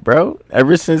internet, bro.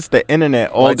 Ever since the internet,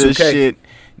 all Y2K. This shit,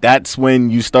 that's when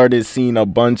you started seeing a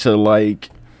bunch of, like,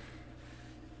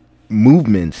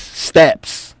 movements,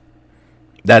 steps.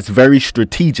 That's very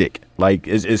strategic. Like,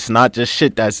 it's not just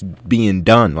shit that's being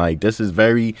done. Like, this is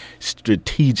very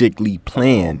strategically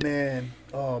planned.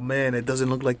 Oh man, it doesn't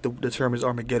look like the term is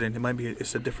Armageddon.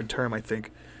 It's a different term, I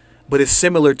think. But it's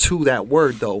similar to that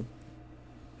word, though.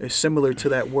 It's similar to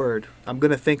that word. I'm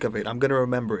going to think of it. I'm going to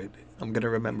remember it.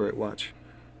 Watch.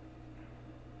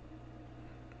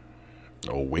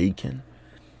 Awaken.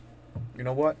 You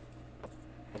know what?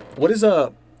 What is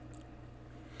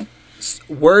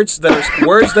words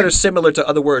that are similar to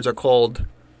other words are called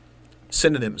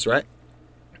synonyms, right?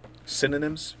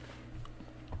 Synonyms.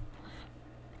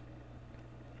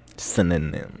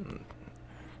 Synonym.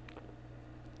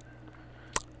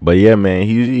 But yeah, man,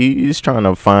 he's trying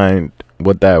to find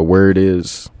what that word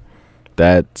is.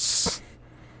 That's,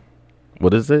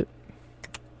 what is it?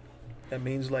 That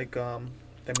means like an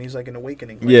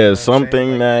awakening. Like, yeah,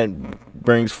 something that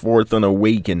brings forth an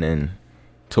awakening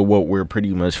to what we're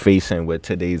pretty much facing with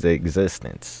today's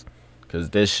existence. Cause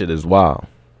this shit is wild.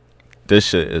 This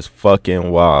shit is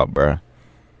fucking wild, bruh.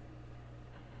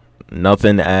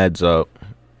 Nothing adds up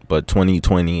but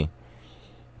 2020,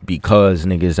 because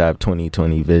niggas have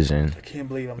 2020 vision. I can't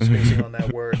believe I'm spacing on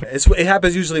that word. It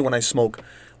happens usually when I smoke.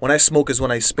 When I smoke is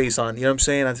when I space on. You know what I'm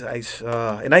saying?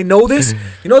 And I know this.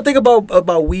 You know the thing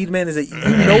about weed, man, is that you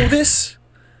know this.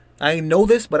 I know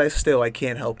this, but I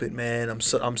can't help it, man. I'm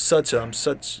such. You know what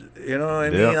I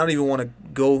mean? I don't even want to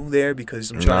go there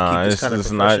because I'm trying to keep this kind of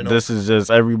professional. This is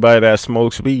just everybody that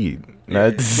smokes weed.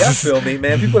 Y'all feel me,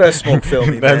 man. People that smoke feel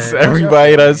me, that's man.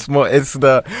 Everybody that smoke. It's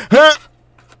the.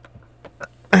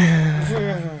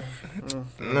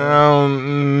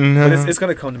 No. But it's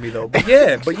gonna come to me though. But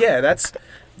yeah, that's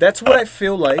what I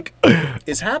feel like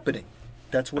is happening.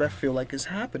 That's what I feel like is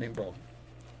happening, bro.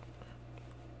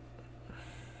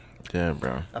 Yeah,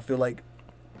 bro. I feel like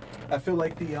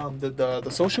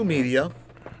the social media,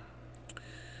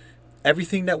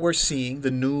 everything that we're seeing,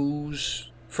 the news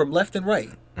from left and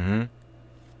right. Mm-hmm.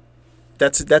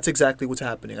 That's exactly what's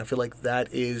happening. I feel like that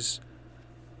is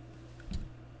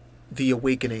the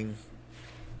awakening.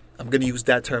 I'm going to use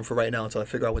that term for right now until I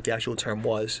figure out what the actual term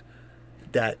was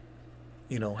that,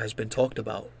 has been talked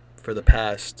about for the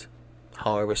past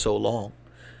however so long.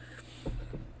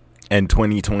 And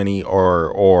 2020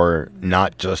 or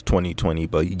not just 2020,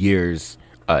 but years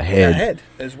ahead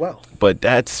as well. But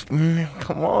that's,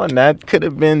 come on, that could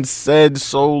have been said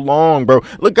so long, bro.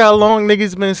 Look how long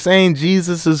niggas been saying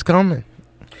Jesus is coming.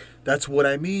 That's what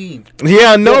I mean.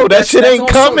 Yeah, no, that shit ain't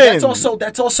coming. That's also.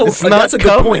 It's not that's a good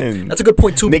coming. point. That's a good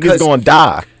point too. Niggas gonna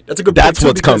die. That's a good point. That's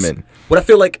what's coming. What I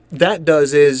feel like that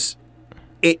does is,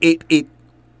 it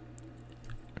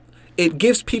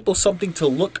gives people something to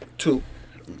look to.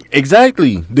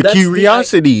 Exactly. The That's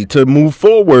curiosity to move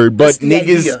forward. But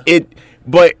niggas,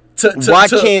 why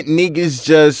can't niggas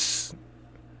just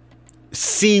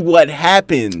see what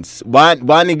happens? Why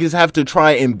niggas have to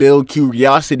try and build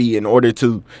curiosity in order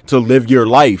to live your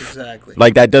life? Exactly.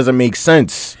 Like, that doesn't make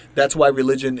sense. That's why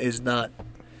religion is not.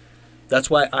 That's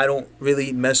why I don't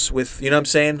really mess with. You know what I'm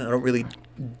saying? I don't really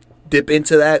dip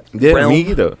into that realm me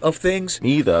either. Of things.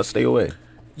 Me either. I stay away.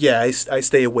 Yeah, I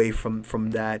stay away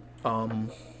from that.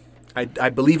 I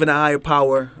believe in a higher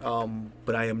power,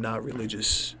 but I am not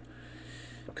religious.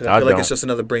 Because I feel like it's just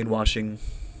another brainwashing.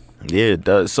 Yeah, it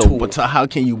does. So, but how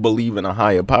can you believe in a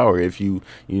higher power if you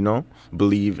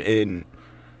believe in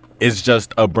it's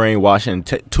just a brainwashing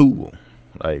tool?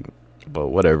 Like, but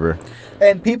whatever.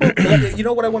 And people, you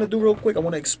know what I want to do real quick? I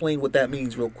want to explain what that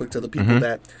means real quick to the people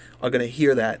that are going to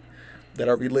hear that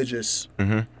are religious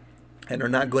and are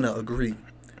not going to agree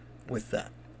with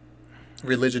that.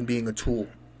 Religion being a tool.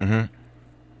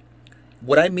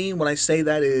 What I mean when I say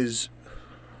that is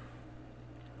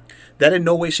that in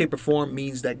no way, shape, or form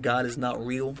means that God is not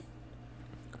real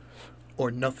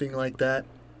or nothing like that.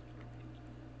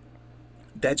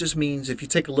 That just means if you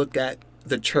take a look at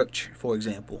the church, for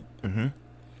example, and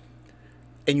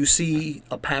you see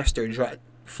a pastor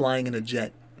flying in a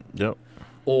jet,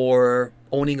 or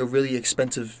owning a really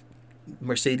expensive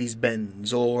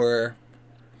Mercedes-Benz, or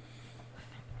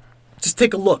just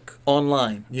take a look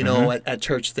online, at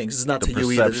church things. It's not to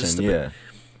you either.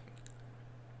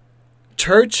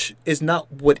 Church is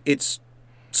not what it's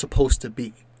supposed to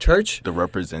be. Church, the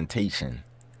representation.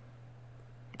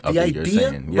 The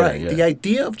idea, the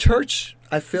idea of church,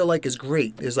 I feel like is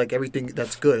great. Is like everything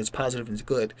that's good. It's positive and it's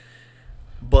good.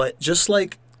 But just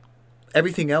like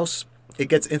everything else, it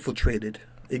gets infiltrated.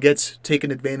 It gets taken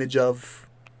advantage of,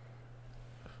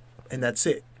 and that's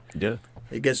it. Yeah.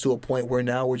 It gets to a point where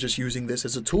now we're just using this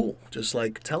as a tool, just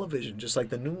like television, just like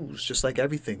the news, just like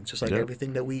everything,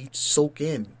 everything that we soak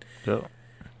in. Yeah.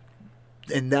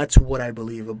 And that's what I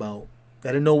believe about.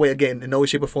 That in no way,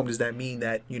 shape, or form does that mean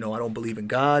that, I don't believe in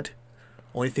God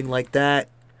or anything like that.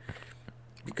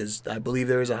 Because I believe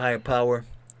there is a higher power.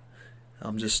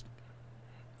 I'm just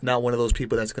not one of those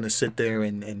people that's going to sit there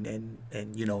and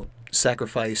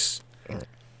sacrifice,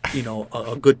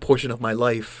 a good portion of my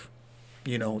life,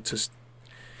 that's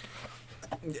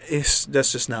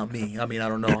just not me. I mean, I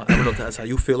don't know. I don't know if that's how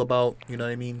you feel about, you know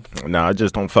what I mean? Nah, I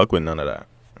just don't fuck with none of that.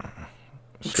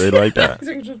 Straight like that.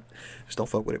 Just don't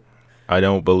fuck with it. I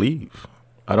don't believe.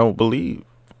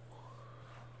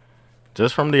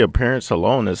 Just from the appearance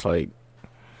alone, it's like,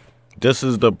 this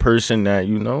is the person that,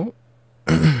 you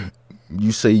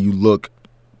say you look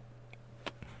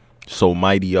so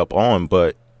mighty up on,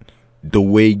 but the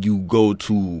way you go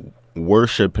to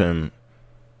worship him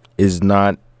is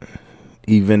not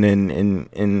even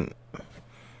in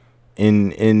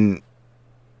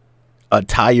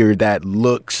attire that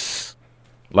looks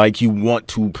like you want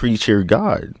to preach your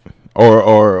God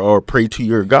or pray to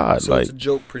your God. So like, it's a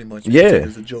joke, pretty much. Yeah,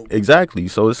 it's a joke. Exactly.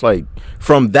 So it's like,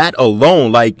 from that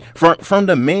alone, like from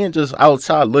the man just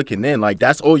outside looking in, like,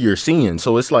 that's all you're seeing.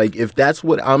 So it's like, if that's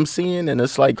what I'm seeing, and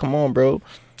it's like, come on, bro,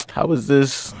 how is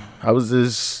this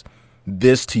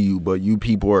to you? But you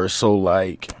people are so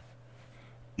like,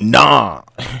 nah.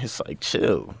 It's like,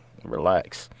 chill,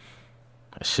 relax.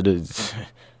 I should have.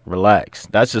 Relax.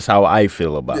 That's just how I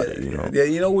feel about it, Yeah,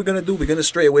 you know what we're going to do? We're going to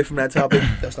stray away from that topic.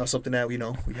 That's not something that, we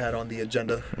had on the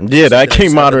agenda. Yeah, that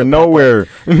came out of nowhere.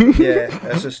 Yeah,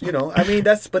 that's just, I mean,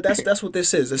 that's what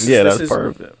this is. This is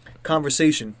perfect.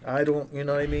 Conversation. I don't, you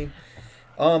know what I mean?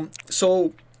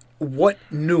 So what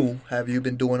new have you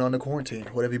been doing on the quarantine?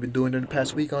 What have you been doing in the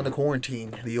past week on the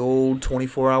quarantine? The old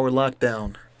 24-hour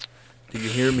lockdown. Do you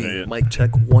hear me? Shit. Mic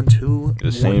check 1 2.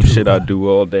 The same shit I do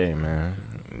all day, man.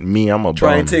 Me, I'm a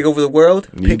try bum. and take over the world.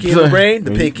 Pinky and the brain.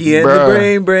 The pinky and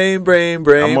the brain.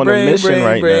 I'm on a mission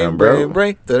right now, bro. Yo,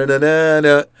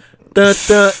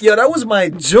 that was my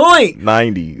joint.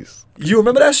 90s. You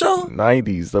remember that show?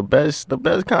 90s. The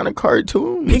best kind of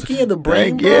cartoons. Pinky and the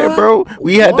Brain, bro? Yeah, bro.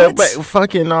 We had the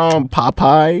fucking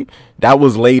Popeye. That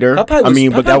was later. But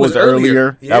that was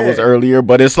earlier. Yeah. That was earlier.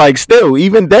 But it's like, still,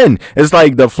 even then, it's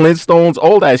like the Flintstones,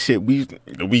 all that shit. We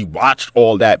watched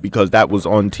all that because that was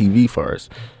on TV for us.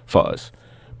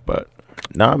 But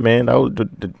nah, man, that was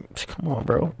come on,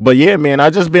 bro. But yeah, man, I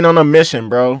just been on a mission,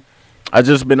 bro.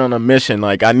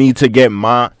 Like, I need to get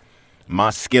my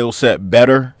skill set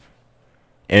better,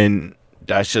 and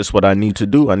that's just what I need to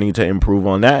do. I need to improve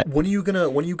on that. When are you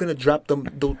gonna drop them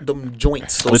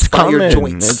joints? Those it's fire coming.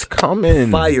 Joints. It's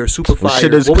coming. Fire, super fire.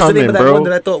 Shit is what was coming, the name of that bro. one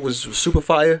that I thought was super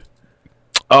fire?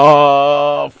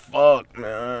 Oh, fuck,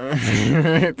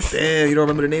 man. Damn, you don't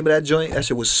remember the name of that joint? That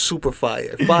shit was super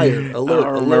fire. Fire. Alert. I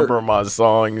remember my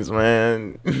songs,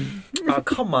 man. Oh,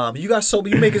 come on. You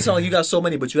make it sound like you got so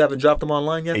many, but you haven't dropped them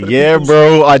online yet? Yeah,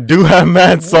 bro. I do have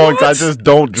mad songs. What? I just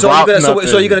don't drop nothing.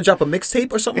 So you're going to drop a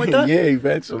mixtape or something like that? Yeah,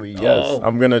 eventually, yes. Oh.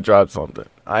 I'm going to drop something.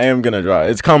 I am going to drop.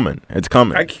 It's coming. It's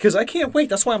coming. Because I can't wait.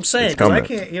 That's what I'm saying. Because I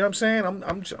can't, you know what I'm saying?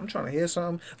 I'm trying to hear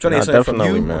something. I'm trying to hear something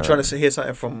from you. Man. I'm trying to hear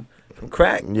something from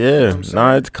Crack. Yeah. You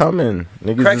know it's coming.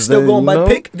 Niggas Crack's still going by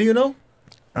pick. Do you know?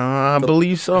 I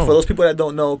believe so. For those people that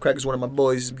don't know, Crack is one of my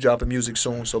boys. He's dropping music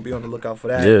soon, so be on the lookout for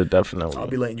that. Yeah, definitely. I'll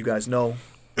be letting you guys know.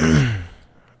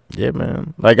 Yeah,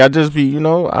 man. Like I just be,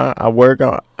 I work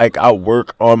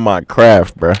on my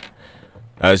craft, bruh.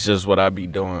 That's just what I be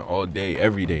doing all day,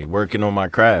 every day, working on my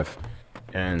craft,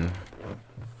 and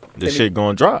this shit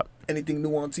gonna drop. Anything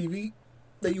new on TV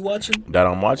that you watching? That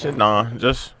I'm watching? Nah,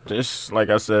 just like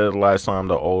I said last time,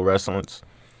 the old wrestlings.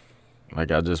 Like,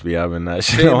 I just be having that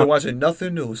shit. You ain't been watching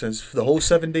nothing new since the whole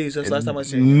 7 days since last time I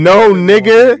seen you. No,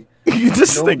 nigga.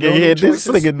 This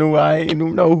nigga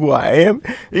know who I am.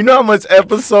 You know how much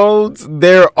episodes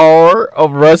there are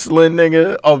of wrestling,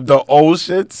 nigga, of the old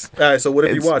shits? All right, so what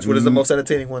have you watched? What is the most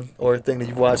entertaining one or thing that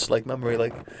you've watched, like, memory,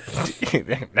 like?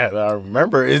 That I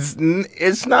remember.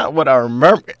 It's not what I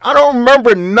remember. I don't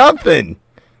remember nothing.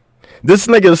 This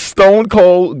nigga Stone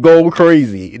Cold go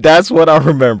crazy. That's what I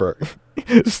remember.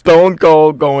 Stone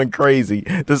Cold going crazy.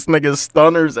 This nigga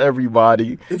stunners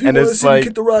everybody. If you want to see me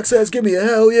kick the Rock's ass, give me a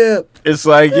hell yeah. It's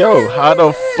like, yo, how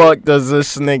the fuck does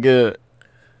this nigga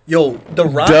The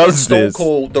Rock and Stone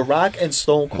Cold. The Rock and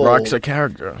Stone Cold. Rock's a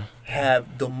character.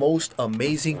 Have the most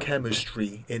amazing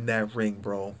chemistry in that ring,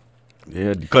 bro.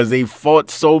 Yeah, because they fought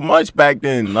so much back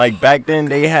then. Like, back then,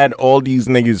 they had all these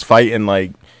niggas fighting,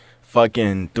 like,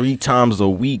 fucking 3 times a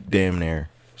week, damn near.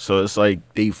 So it's like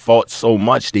they fought so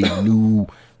much, they knew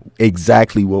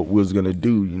exactly what was going to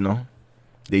do,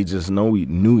 They just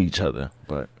knew each other.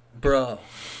 But bro,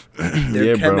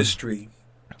 their chemistry.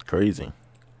 Bro.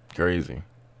 Crazy.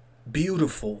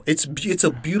 Beautiful. It's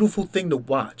a beautiful thing to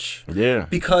watch. Yeah.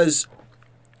 Because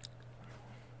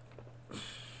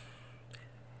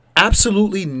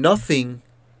absolutely nothing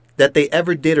that they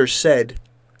ever did or said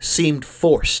seemed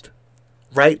forced,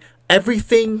 right?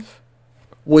 Everything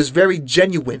was very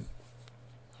genuine.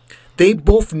 They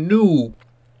both knew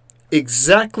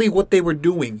exactly what they were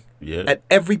doing at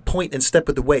every point and step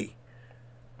of the way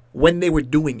when they were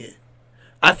doing it.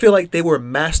 I feel like they were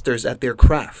masters at their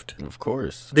craft. Of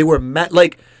course. They were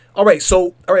all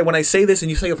right, when I say this and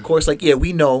you say of course, like, yeah,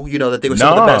 we know, that they were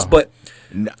some of the best, but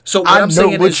so what I'm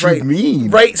saying is right.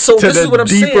 Mean. Right? So this is what I'm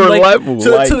saying. Deeper level.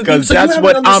 Because that's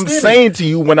what I'm saying to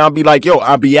you when I'll be like, yo,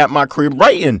 I'll be at my crib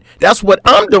writing. That's what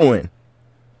I'm doing.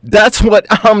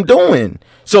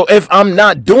 So if I'm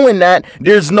not doing that,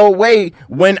 there's no way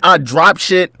when I drop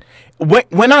shit.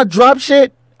 When I drop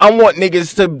shit, I want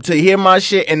niggas to hear my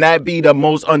shit and that be the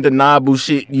most undeniable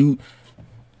shit you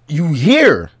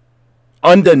hear.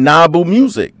 Undeniable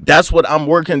music. That's what I'm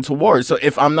working towards. So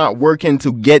if I'm not working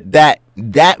to get that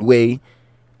way,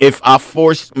 if I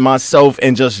force myself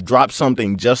and just drop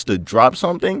something just to drop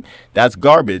something, that's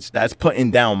garbage. That's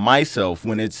putting down myself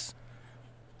when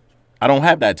I don't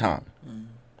have that time.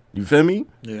 You feel me?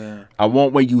 Yeah. I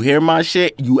want when you hear my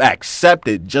shit, you accept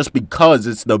it just because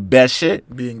it's the best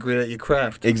shit. Being great at your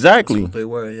craft. Exactly. That's what they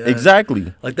were, yeah.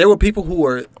 Exactly. Like, there were people who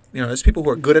were, there's people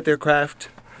who are good at their craft.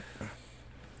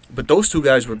 But those two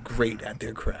guys were great at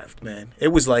their craft, man. It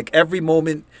was like every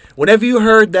moment, whenever you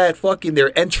heard that fucking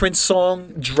their entrance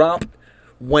song drop,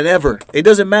 whenever. It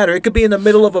doesn't matter. It could be in the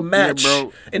middle of a match. Yeah,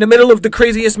 bro. In the middle of the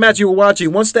craziest match you were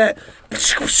watching. Once that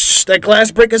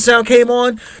glass breaking sound came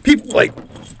on, people like,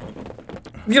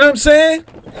 you know what I'm saying?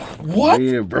 What?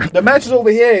 Yeah, bro. The match is over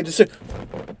here. Just,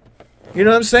 you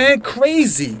know what I'm saying?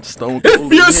 Crazy. Stone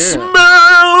Cold. If you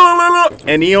smell.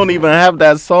 And he don't even have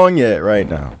that song yet right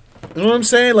now. You know what I'm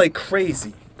saying? Like,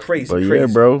 crazy. But crazy. Yeah,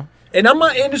 bro. And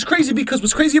and it's crazy because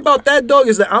what's crazy about that, dog,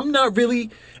 is that I'm not really,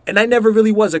 and I never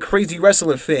really was a crazy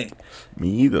wrestling fan. Me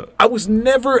either. I was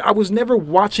never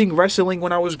watching wrestling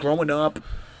when I was growing up.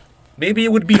 Maybe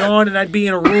it would be on and I'd be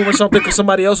in a room or something because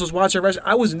somebody else was watching wrestling.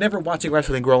 I was never watching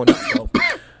wrestling growing up, bro.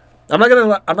 I'm not gonna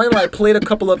lie. I played a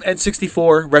couple of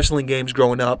N64 wrestling games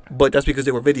growing up, but that's because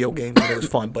they were video games and it was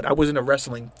fun. But I wasn't a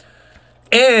wrestling.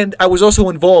 And I was also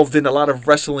involved in a lot of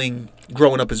wrestling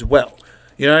growing up as well.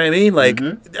 You know what I mean? Like,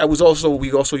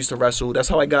 we also used to wrestle. That's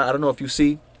how I don't know if you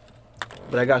see,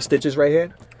 but I got stitches right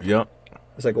here. Yep.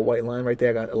 It's like a white line right there.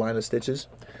 I got a line of stitches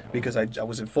because I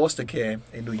was in foster care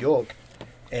in New York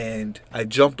and I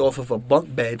jumped off of a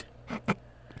bunk bed.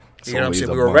 You know what I'm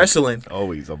saying? We were wrestling.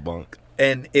 Always a bunk.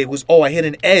 And it was, I hit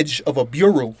an edge of a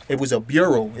bureau. It was a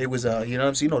bureau. It was a, you know what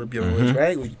I'm saying? You know what a bureau is,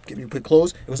 right? You put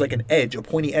clothes. It was like an edge, a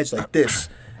pointy edge like this.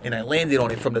 And I landed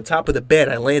on it from the top of the bed.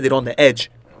 I landed on the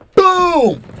edge.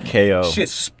 Boom! KO. Shit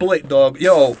split, dog.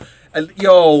 Yo, I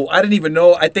didn't even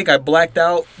know. I think I blacked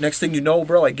out. Next thing you know,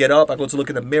 bro, I get up. I go to look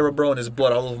in the mirror, bro, and there's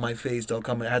blood all over my face, dog.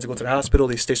 I had to go to the hospital.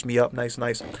 They stitched me up. Nice.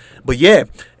 But yeah,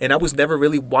 and I was never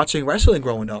really watching wrestling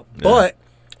growing up. Yeah. But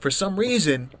for some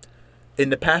reason, in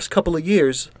the past couple of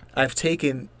years, I've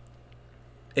taken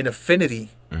an affinity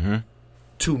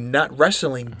to not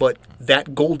wrestling, but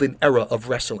that golden era of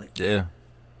wrestling. Yeah.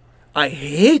 I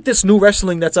hate this new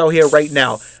wrestling that's out here right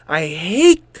now. I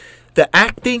hate the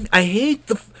acting. I hate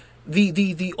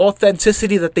the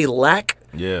authenticity that they lack.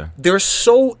 Yeah. They're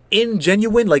so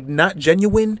ingenuine, like not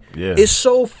genuine. Yeah. It's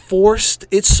so forced.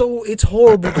 It's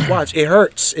horrible to watch. It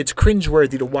hurts. It's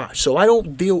cringeworthy to watch. So I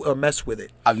don't deal or mess with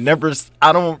it.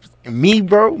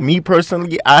 Me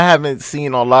personally, I haven't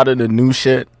seen a lot of the new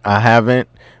shit. I haven't.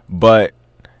 But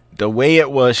the way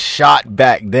it was shot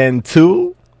back then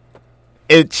too,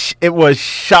 it was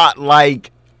shot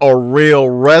like a real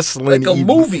wrestling, like a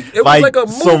movie. It was like a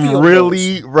movie. Some almost.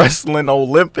 really wrestling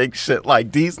Olympic shit.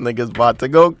 Like these niggas about to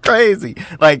go crazy.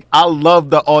 Like I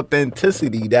love the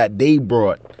authenticity that they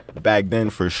brought back then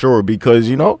for sure, because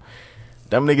you know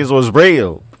them niggas was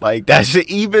real. Like that shit.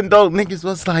 Even though niggas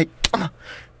was like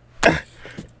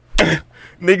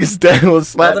niggas that was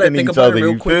slapping each other.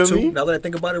 You feel me? Now that I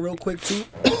think about it real quick too,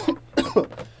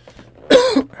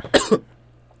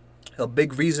 a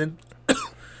big reason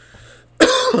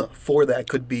for that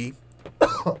could be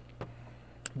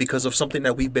because of something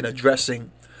that we've been addressing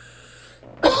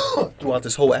throughout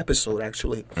this whole episode,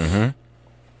 actually.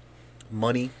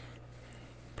 Money,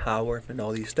 power, and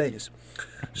all these things.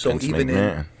 So even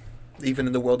in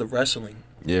the world of wrestling,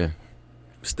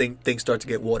 things start to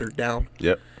get watered down.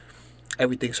 Yep.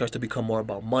 Everything starts to become more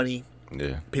about money.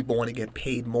 Yeah. People want to get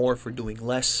paid more for doing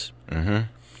less.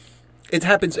 It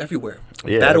happens everywhere.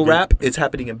 Yeah, battle rap, it's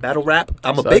happening in battle rap.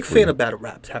 I'm a big fan of battle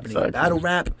rap. It's happening in battle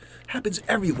rap. Happens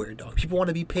everywhere, dog. People want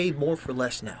to be paid more for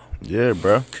less now. Yeah,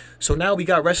 bro. So now we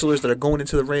got wrestlers that are going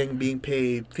into the ring being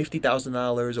paid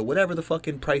 $50,000 or whatever the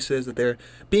fucking price is that they're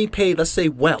being paid, let's say,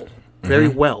 very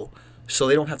well. So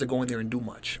they don't have to go in there and do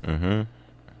much.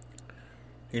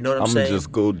 You know what I'm saying? I'm going to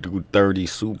just go do 30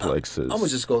 suplexes. I'm going to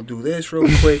just go do this real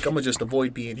quick. I'm going to just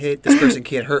avoid being hit. This person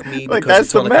can't hurt me. Like,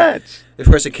 that's the match. This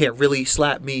person can't really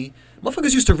slap me.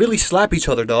 Motherfuckers used to really slap each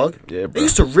other, dog. Yeah, bro. They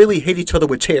used to really hit each other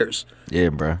with chairs. Yeah,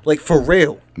 bro. Like, for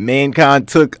real. Mankind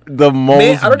took the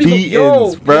most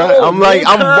beatings, bro. I'm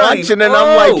watching and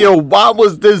I'm like, yo, why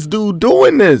was this dude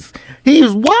doing this? He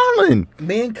was wilding.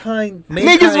 Mankind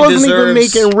niggas wasn't even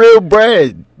making real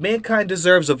bread. Mankind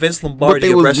deserves a Vince Lombardi. But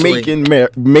they was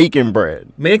making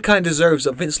bread. Mankind deserves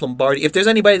a Vince Lombardi. If there's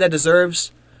anybody that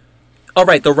deserves, all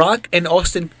right, The Rock and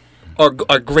Austin are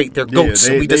great. They're goats.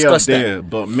 We discussed that.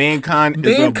 But Mankind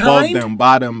is above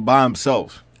them by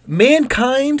himself.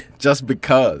 Mankind, just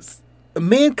because.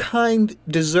 Mankind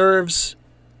deserves.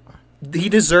 He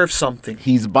deserves something.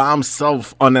 He's by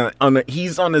himself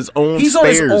he's on his own. He's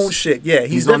stairs. On his own shit. Yeah,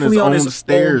 he's definitely on his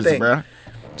stairs, own thing. Bro.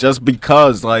 Just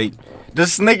because, like,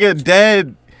 this nigga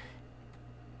dead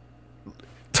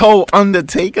told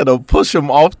Undertaker to push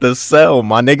him off the cell,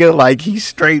 my nigga. Like, he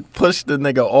straight pushed the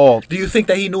nigga off. Do you think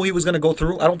that he knew he was gonna go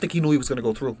through? I don't think he knew he was gonna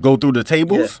go through. Go through the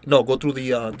tables? Yeah. No, go through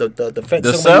the fence.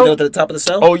 The cell? To the top of the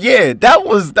cell. Oh yeah, that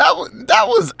was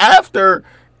after.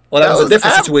 Well, that was a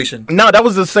different situation. No, that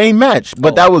was the same match,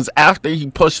 but that was after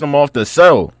he pushed him off the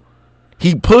cell.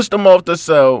 He pushed him off the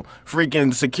cell.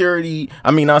 Freaking security,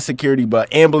 not security,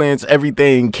 but ambulance,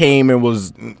 everything came and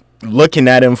was looking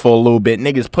at him for a little bit.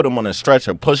 Niggas put him on a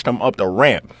stretcher, pushed him up the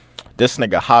ramp. This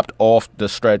nigga hopped off the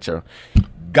stretcher,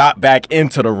 got back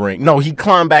into the ring. No, he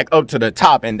climbed back up to the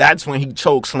top, and that's when he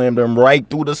choke slammed him right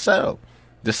through the cell.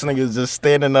 This nigga's just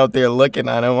standing up there looking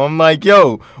at him. I'm like,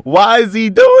 yo, why is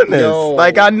he doing this? Yo,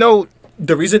 like, I know.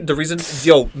 The reason,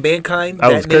 Mankind.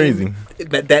 That was crazy.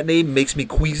 That name makes me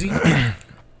queasy.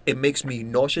 It makes me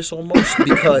nauseous almost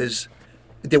because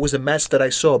there was a match that I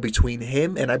saw between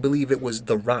him and I believe it was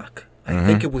The Rock. I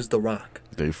think it was The Rock.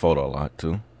 They fought a lot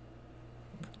too.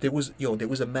 There was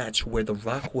a match where The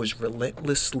Rock was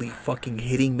relentlessly fucking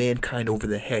hitting Mankind over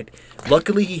the head.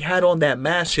 Luckily, he had on that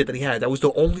mask shit that he had. That was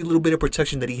the only little bit of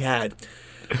protection that he had.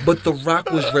 But The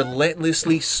Rock was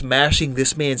relentlessly smashing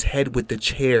this man's head with the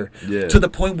chair to the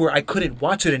point where I couldn't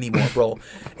watch it anymore, bro.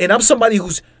 And I'm somebody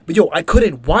who's, I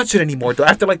couldn't watch it anymore, though.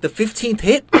 After like the 15th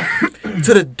hit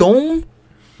to the dome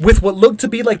with what looked to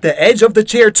be like the edge of the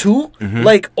chair too,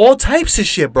 like all types of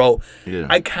shit, bro. Yeah.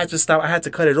 I had to stop. I had to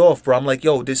cut it off, bro. I'm like,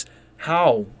 yo, this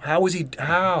How? How is he?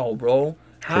 How, bro?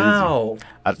 How? Crazy.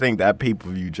 I think that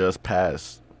pay-per-view just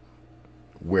passed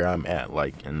where I'm at,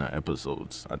 like, in the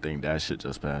episodes. I think that shit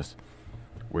just passed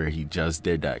where he just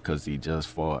did that because he just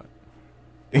fought.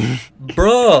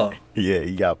 Bruh. Yeah,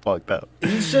 he got fucked up.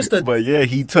 He's just a... But, yeah,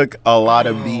 he took a lot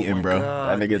of beating, bro.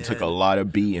 God, that nigga took a lot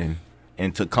of beating.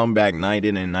 And to come back night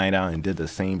in and night out and did the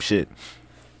same shit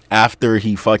after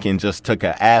he fucking just took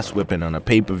an ass whipping on a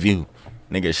pay-per-view.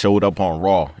 Nigga showed up on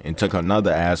Raw and took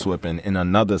another ass whipping in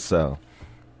another cell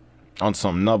on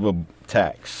some another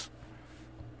tax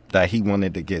that he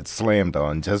wanted to get slammed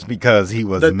on just because he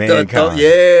was Mankind.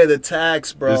 Yeah, the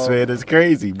tax, bro. This man is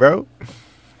crazy, bro.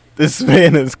 This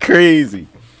man is crazy.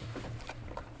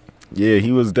 Yeah,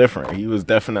 he was different. He was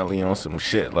definitely on some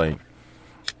shit, like,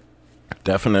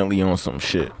 definitely on some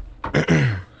shit.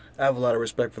 I have a lot of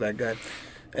respect for that guy.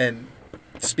 And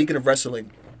speaking of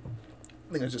wrestling,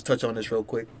 I think I'll just touch on this real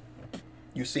quick.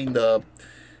 You seen the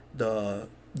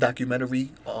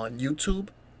documentary on YouTube,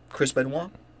 Chris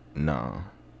Benoit? No.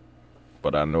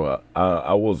 But I know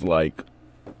I was like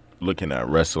looking at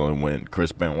wrestling when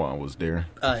Chris Benoit was there.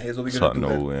 All right, here's what we're going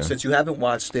to do. Since you haven't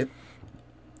watched it,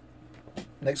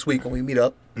 next week when we meet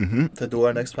up to do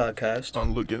our next podcast, I'll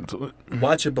look into it.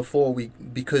 Watch it before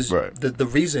because the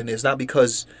reason is not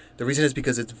because the reason is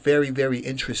because it's very, very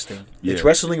interesting. Yeah. It's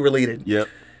wrestling related. Yep.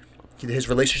 His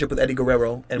relationship with Eddie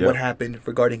Guerrero and what happened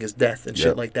regarding his death and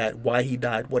shit like that. Why he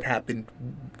died, what happened,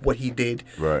 what he did.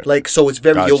 Right. Like, so it's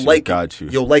very you'll like it.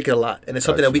 You'll like it a lot, and it's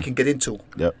something that we can get into.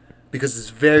 Yep. Because it's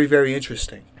very, very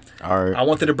interesting. All right. I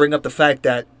wanted to bring up the fact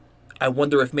that I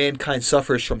wonder if mankind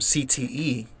suffers from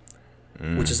CTE,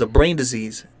 which is a brain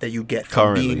disease that you get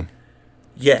from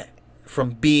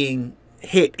from being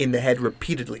hit in the head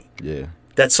repeatedly. Yeah.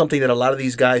 That's something that a lot of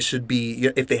these guys should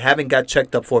be, if they haven't got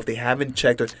checked up for, if they haven't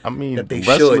checked, or I mean, that they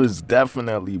wrestlers should.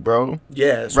 Definitely, bro.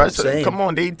 Yeah, that's what I'm saying. Come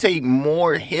on, they take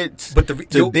more hits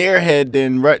to their head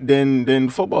than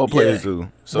football players do.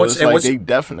 So it's like they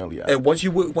definitely are. And once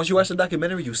you watch the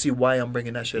documentary, you see why I'm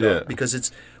bringing that shit up. Because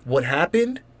it's what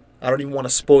happened. I don't even want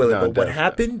to spoil it, but what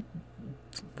happened,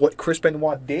 what Chris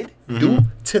Benoit did do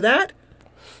to that,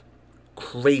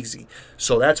 crazy.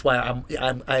 So that's why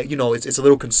I you know, it's a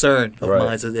little concern of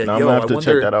mine. So that, I'm gonna have to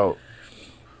check that out.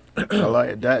 I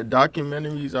like that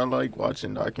documentaries. I like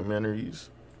watching documentaries.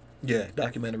 Yeah,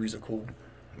 documentaries are cool.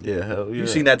 Yeah, hell yeah. You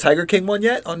seen that Tiger King one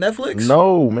yet on Netflix?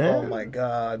 No, man. Oh my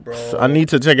god, bro. I need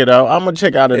to check it out. I'm gonna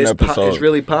check out an episode. It's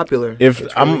really popular. I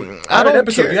don't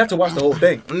care. You have to watch the whole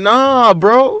thing. Nah,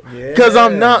 bro. Because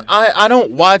I'm not. I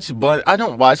don't watch, but I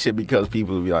don't watch it because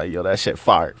people will be like, yo, that shit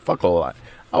fire. Fuck a lot.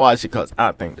 I watch it because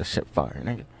I think the shit fire,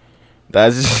 nigga.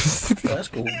 That's just that's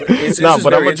cool. But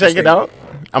but I'm gonna check it out.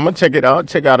 I'm gonna check it out.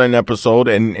 Check out an episode,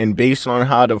 and based on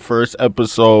how the first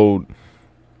episode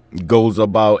goes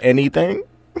about anything.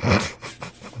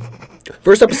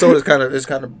 First episode is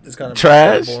kind of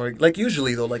trash. Boring. Like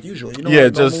usually, you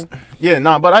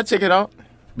know. But I check it out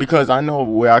because I know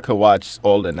where I could watch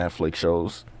all the Netflix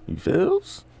shows. You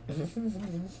feels?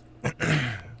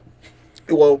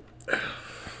 Well,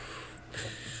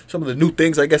 some of the new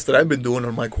things I guess that I've been doing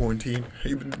on my quarantine.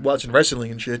 I've been watching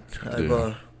wrestling and shit. I've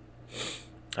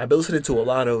been listening to a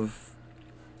lot of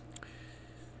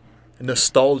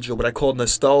nostalgia, what I call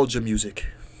nostalgia music.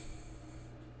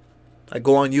 I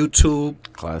go on YouTube.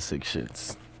 Classic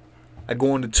shits. I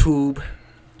go on the tube.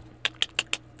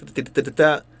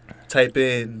 Type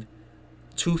in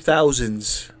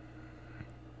 2000s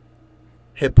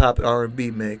hip hop R&B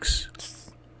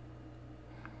mix.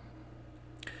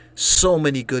 So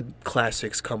many good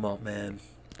classics come out, man.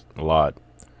 A lot.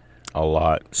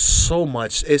 So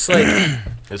much. It's like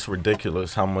it's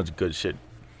ridiculous how much good shit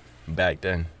back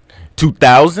then.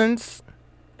 2000s.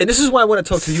 And this is why I want to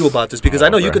talk to you about this, because I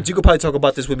know you could probably talk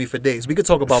about this with me for days. We could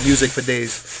talk about music for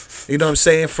days. You know what I'm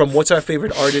saying? From what's our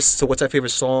favorite artists to what's our favorite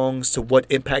songs to what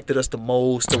impacted us the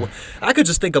most. I could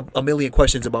just think of a million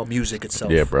questions about music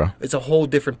itself. Yeah, bro. It's a whole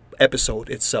different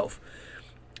episode itself.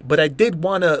 But I did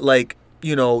want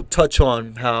to, touch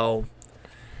on how,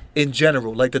 in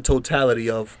general, like the totality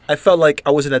of, I felt like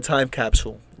I was in a time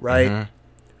capsule, right? Mm-hmm.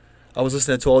 I was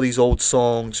listening to all these old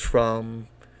songs from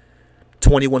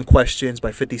 21 Questions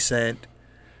by 50 Cent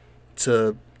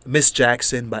to Miss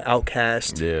Jackson by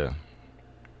Outkast. Yeah.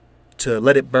 To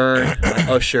Let It Burn by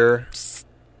Usher.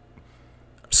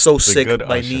 So Sick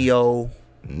by Usher. Neo.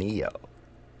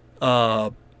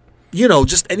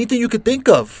 Just anything you could think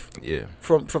of. Yeah.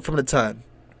 From the time.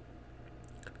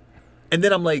 And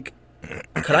then I'm like,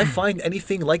 could I find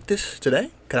anything like this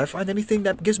today? Could I find anything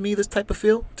that gives me this type of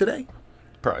feel today?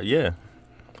 Yeah.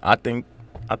 I think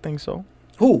so.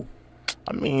 Who?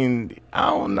 I mean, I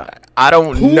don't know. I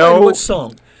don't Who know and what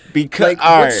song? because Like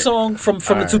what song from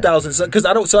the 2000s? Because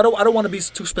I don't want to be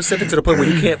too specific to the point where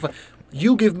you can't.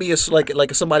 You give me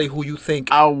like somebody who you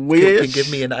think I wish can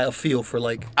give me a feel for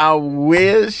like. I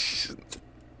wish.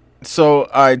 So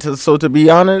all right, so to be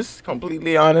honest,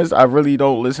 completely honest, I really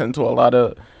don't listen to a lot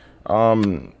of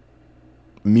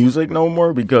music no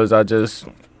more because I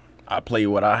play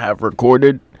what I have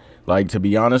recorded. Like, to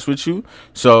be honest with you,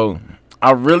 so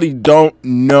I really don't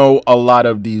know a lot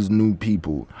of these new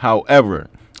people. However,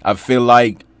 I feel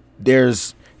like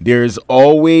there's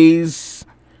always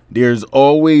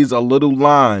a little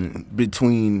line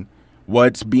between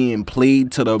what's being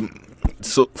played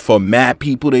for mad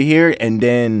people to hear, and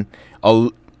then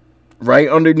right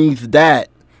underneath that,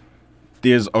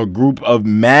 there's a group of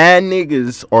mad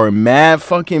niggas or mad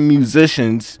fucking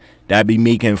musicians that be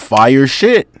making fire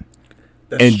shit.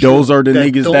 And true. Those are the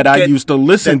niggas that I used to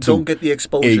listen to. Don't get the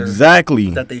exposure exactly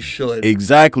that they should.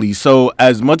 Exactly. So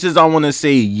as much as I want to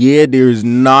say, yeah, there's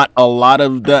not a lot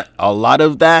of that.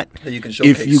 That you can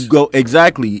showcase. If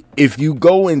you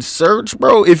go and search,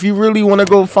 bro. If you really want to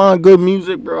go find good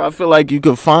music, bro, I feel like you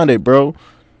could find it, bro.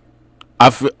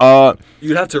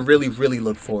 You'd have to really, really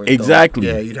look for it. Exactly.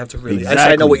 Though. Yeah, you'd have to really.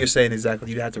 Exactly. I know what you're saying.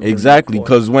 Exactly. You'd have to. Really exactly.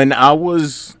 Because when I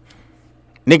was.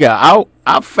 Nigga,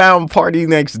 I found Party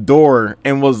Next Door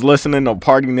and was listening to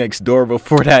Party Next Door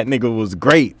before that nigga was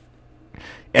great.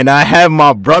 And I have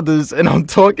my brothers and I'm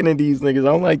talking to these niggas.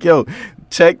 I'm like, yo,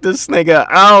 check this nigga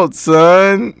out,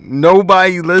 son.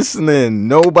 Nobody listening.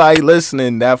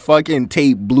 That fucking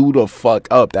tape blew the fuck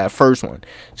up. That first one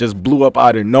just blew up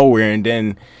out of nowhere. And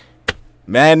then,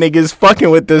 man, niggas fucking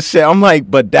with this shit. I'm like,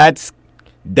 but that's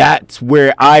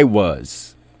where I was.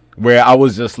 Where I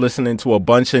was just listening to a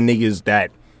bunch of niggas that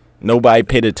nobody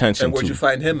paid attention to. And where'd you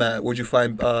find him at? Where'd you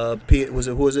find who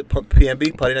was it?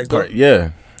 PNB? Party Next Door?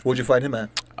 Yeah. Where'd you find him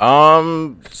at?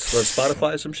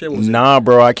 Spotify or some shit? Nah,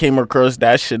 bro. I came across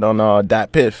that shit on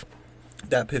Dat Piff.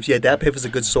 Dat Piff, yeah, Dat Piff is a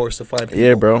good source to find people.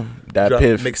 Yeah, bro, Dat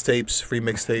Piff. Mixtapes, free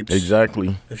mixtapes.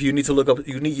 Exactly. If you need to look up,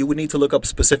 you would need to look up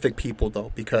specific people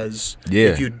though, because yeah.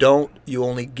 if you don't,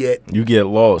 you get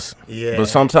lost. Yeah. But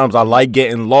sometimes I like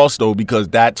getting lost though, because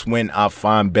that's when I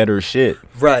find better shit.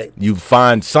 Right. You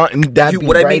find something that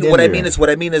what I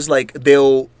mean is like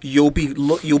you'll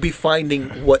be finding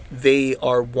what they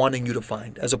are wanting you to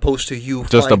find, as opposed to you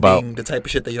just finding the type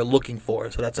of shit that you're looking for.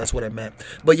 So that's what I meant.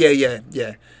 But yeah.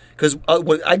 Because I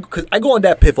go on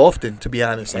Dat Piff often, to be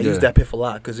honest. I use Dat Piff a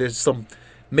lot because there's some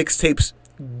mixtapes,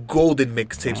 golden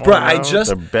mixtapes. Bro,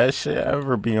 the best shit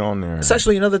ever be on there. It's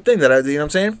actually another thing that you know what I'm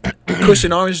saying?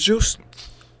 Cushion Orange Juice.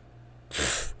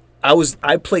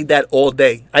 I played that all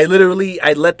day. I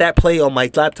let that play on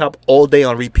my laptop all day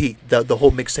on repeat. The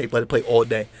whole mixtape, let it play all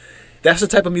day. That's the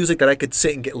type of music that I could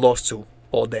sit and get lost to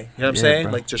all day. You know what I'm saying?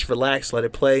 Bro. Like, just relax, let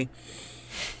it play.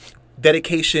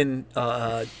 Dedication,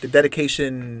 the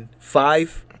Dedication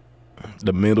 5.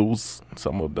 The middles,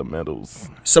 some of the middles.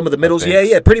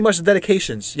 Yeah, pretty much the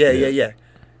dedications. Yeah. The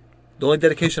only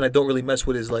dedication I don't really mess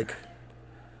with is like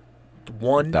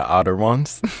 1. The outer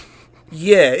ones.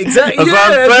 Yeah, exactly. That's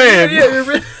what I'm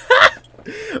saying.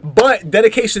 But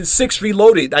Dedication 6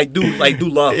 Reloaded, I do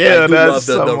love. Yeah, I do love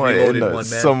the Reloaded one, man.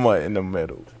 Somewhat in the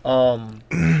middle.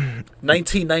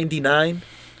 1999,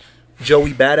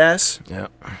 Joey Badass. Yeah.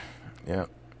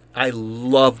 I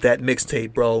love that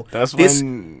mixtape, bro. That's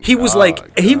when he was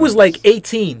like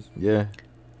 18. Yeah.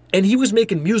 And he was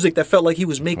making music that felt like he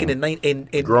was making in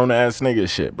grown ass nigga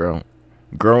shit, bro.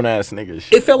 Grown ass nigga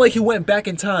shit. It felt like he went back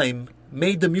in time,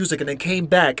 made the music, and then came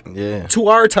back to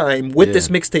our time with this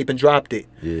mixtape and dropped it.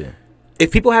 Yeah.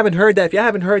 If people haven't heard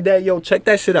that, yo, check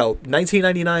that shit out.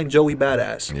 1999, Joey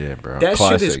Badass. Yeah, bro. That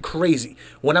Classic. shit is crazy.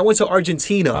 When I went to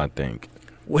Argentina, I think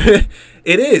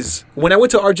it is. When I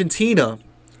went to Argentina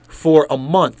for a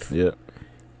month,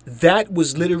 that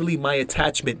was literally my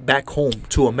attachment back home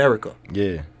to America.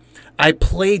 Yeah. I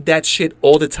played that shit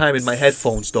all the time in my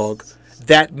headphones, dog.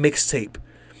 That mixtape.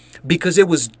 Because it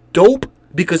was dope.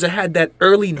 Because it had that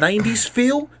early 90s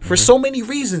feel for so many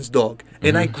reasons, dog.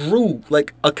 And I grew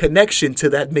like a connection to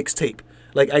that mixtape.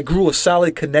 Like, I grew a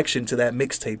solid connection to that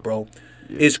mixtape, bro.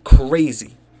 It's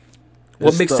crazy.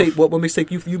 What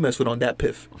mixtape you mess with on Dat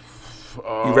Piff?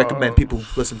 You recommend people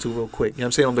listen to real quick. You know what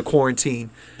I'm saying? On the quarantine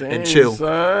and chill.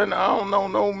 Son, I don't know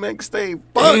no mixtape.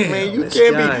 Fuck, man. You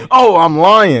can't be. Oh, I'm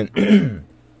lying.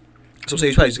 So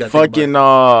you probably just got fucking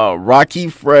Rocky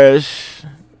Fresh,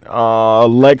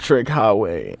 Electric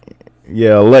Highway.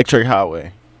 Yeah, Electric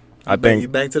Highway. I think you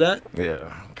bang to that.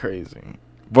 Yeah, crazy.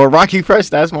 But Rocky Fresh,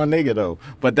 that's my nigga though.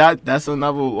 But that's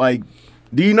another, like.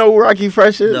 Do you know who Rocky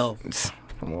Fresh is? No.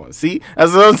 Come on. See?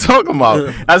 That's what I'm talking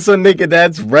about. That's a nigga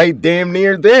that's right damn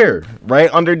near there. Right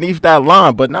underneath that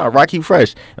line. But nah, Rocky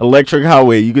Fresh. Electric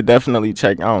Highway. You could definitely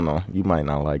check. I don't know. You might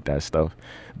not like that stuff.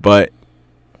 But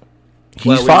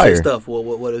he's fire. Stuff?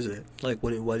 What is it? Like, what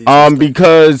do you say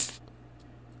because...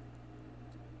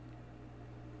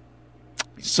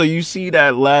 So you see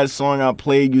that last song I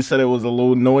played, you said it was a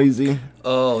little noisy?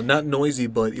 Oh, not noisy,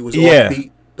 but it was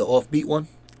offbeat. The offbeat one?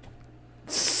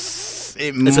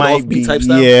 It might be type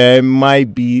style? Yeah, it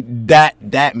might be that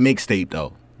mixtape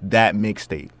though. That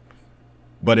mixtape.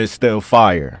 But it's still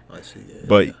fire. I see. Yeah,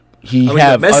 but he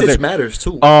the message matters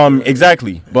too.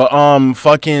 Exactly. But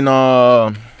fucking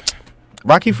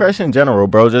Rocky Fresh in general,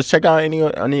 bro. Just check out any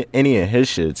of his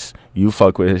shits. You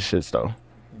fuck with his shits though.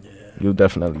 You'll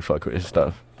definitely fuck with his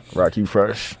stuff. Rocky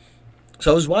Fresh.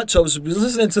 So I was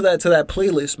listening to that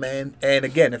playlist, man, and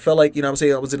again, it felt like, you know what I'm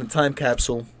saying, I was in a time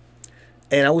capsule.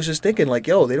 And I was just thinking, like,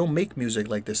 yo, they don't make music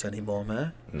like this anymore,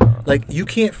 man. No. Like, you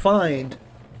can't find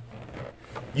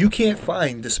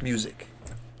this music.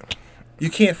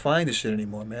 You can't find this shit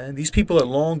anymore, man. These people are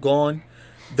long gone.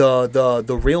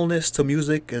 The realness to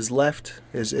music is left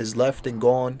and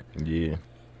gone. Yeah.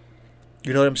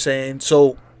 You know what I'm saying?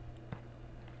 So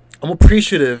I'm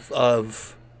appreciative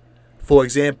of, for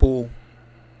example,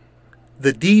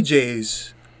 the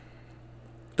DJs,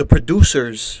 the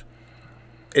producers,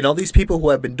 and all these people who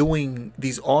have been doing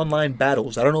these online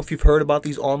battles. I don't know if you've heard about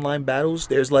these online battles.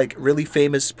 There's like really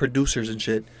famous producers and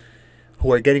shit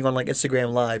who are getting on like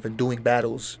Instagram Live and doing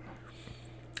battles,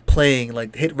 playing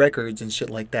like hit records and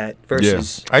shit like that.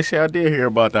 Versus, yeah. Actually, I did hear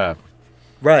about that.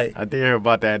 Right. I did hear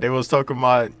about that. They were talking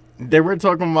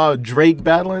about Drake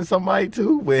battling somebody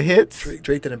too with hits.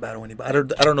 Drake didn't battle anybody. I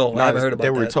don't know. I haven't heard about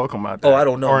that. They were talking about that. Oh, I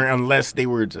don't know. Or unless they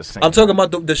were just saying. I'm talking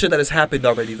about the shit that has happened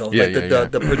already though. Yeah, like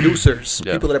the producers,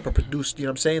 people that have produced. You know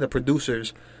what I'm saying? The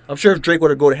producers. I'm sure if Drake were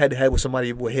to go head to head with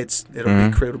somebody with hits,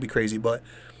 it'll be crazy. But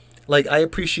like, I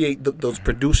appreciate those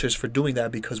producers for doing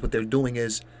that, because what they're doing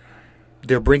is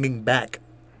they're bringing back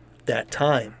that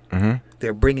time. Mm-hmm.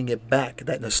 They're bringing it back,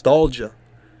 that nostalgia.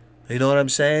 You know what I'm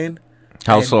saying?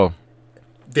 How so?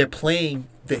 They're playing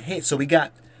the hits. So we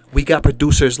got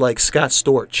producers like Scott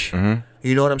Storch. Mm-hmm.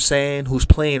 You know what I'm saying? Who's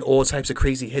playing all types of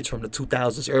crazy hits from the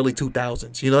 2000s, early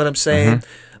 2000s. You know what I'm saying?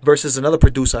 Mm-hmm. Versus another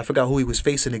producer, I forgot who he was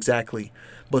facing exactly,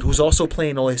 but who's also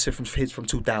playing all his hits from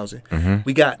 2000. Mm-hmm.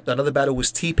 We got another battle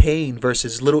was T-Pain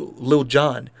versus Lil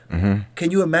Jon. Mm-hmm. Can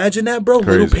you imagine that, bro?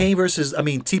 Crazy. T-Pain versus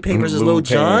Lil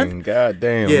Jon. God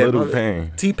damn, yeah, Lil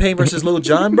Pain. T-Pain versus Lil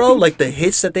Jon, bro. Like the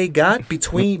hits that they got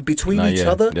between each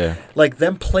other. Yeah. Like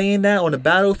them playing that on the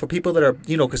battle for people that are,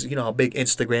 because you know how big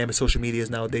Instagram and social media is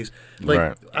nowadays. Like,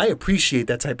 right. I appreciate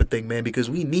that type of thing, man,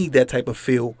 because we need that type of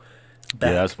feel back.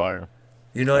 Yeah, that's fire.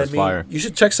 You know what I mean? Fire. You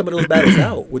should check some of those battles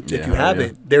out if you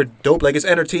haven't. Yeah. They're dope. Like, it's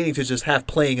entertaining to just have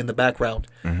playing in the background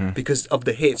because of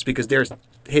the hits, because there's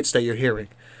hits that you're hearing.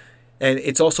 And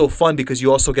it's also fun because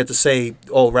you also get to say,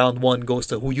 oh, round one goes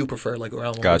to who you prefer. Like,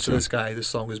 round one goes to this guy. This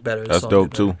song is better. That's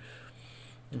dope, too.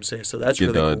 I'm saying, so that's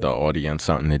Give really the audience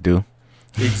something to do.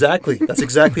 Exactly. That's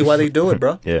exactly why they do it,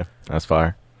 bro. Yeah, that's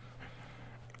fire.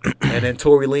 And then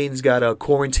Tory Lane's got a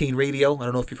Quarantine Radio. I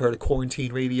don't know if you've heard of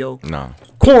Quarantine Radio. No.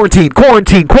 Quarantine. Shout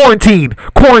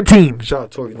out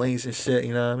Tory Lanez and shit,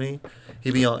 you know what I mean? He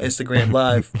be on Instagram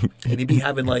Live, and he be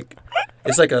having like,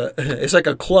 it's like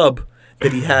a club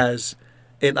that he has,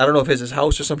 and I don't know if it's his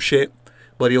house or some shit,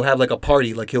 but he'll have like a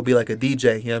party, like he'll be like a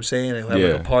DJ, you know what I'm saying? And he'll have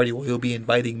like a party where he'll be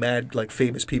inviting mad like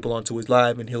famous people onto his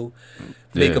live, and he'll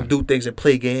make them do things and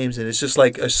play games, and it's just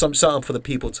like something for the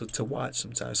people to watch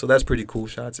sometimes. So that's pretty cool.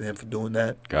 Shout out to him for doing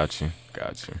that. Got you.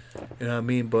 You know what I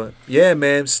mean? But yeah,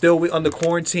 man, still we under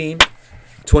quarantine,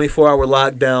 24-hour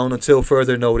lockdown until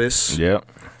further notice. Yep.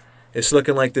 It's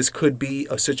looking like this could be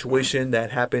a situation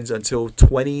that happens until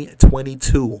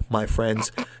 2022, my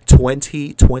friends.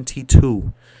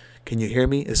 2022. Can you hear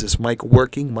me? Is this mic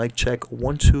working? Mic check.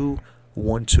 1 2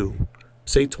 1 2.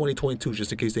 Say 2022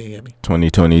 just in case they hear me.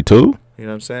 2022? You know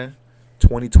what I'm saying?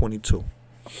 2022.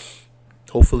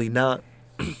 Hopefully not.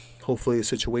 Hopefully a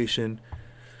situation,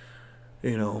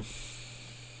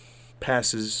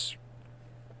 passes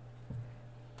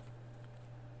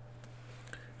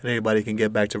and everybody can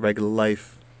get back to regular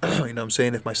life. You know what I'm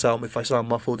saying? If I sound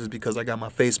muffled, it's because I got my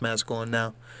face mask on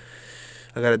now.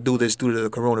 I got to do this due to the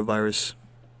coronavirus.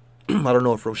 I don't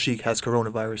know if Roshik has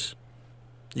coronavirus.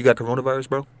 You got coronavirus,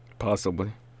 bro?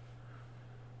 Possibly.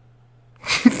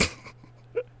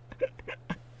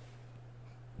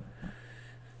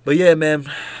 But yeah, man.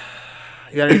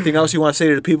 You got anything else you want to say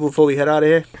to the people before we head out of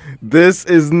here? This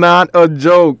is not a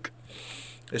joke.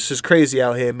 It's just crazy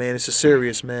out here, man. It's just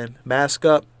serious, man. Mask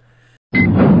up.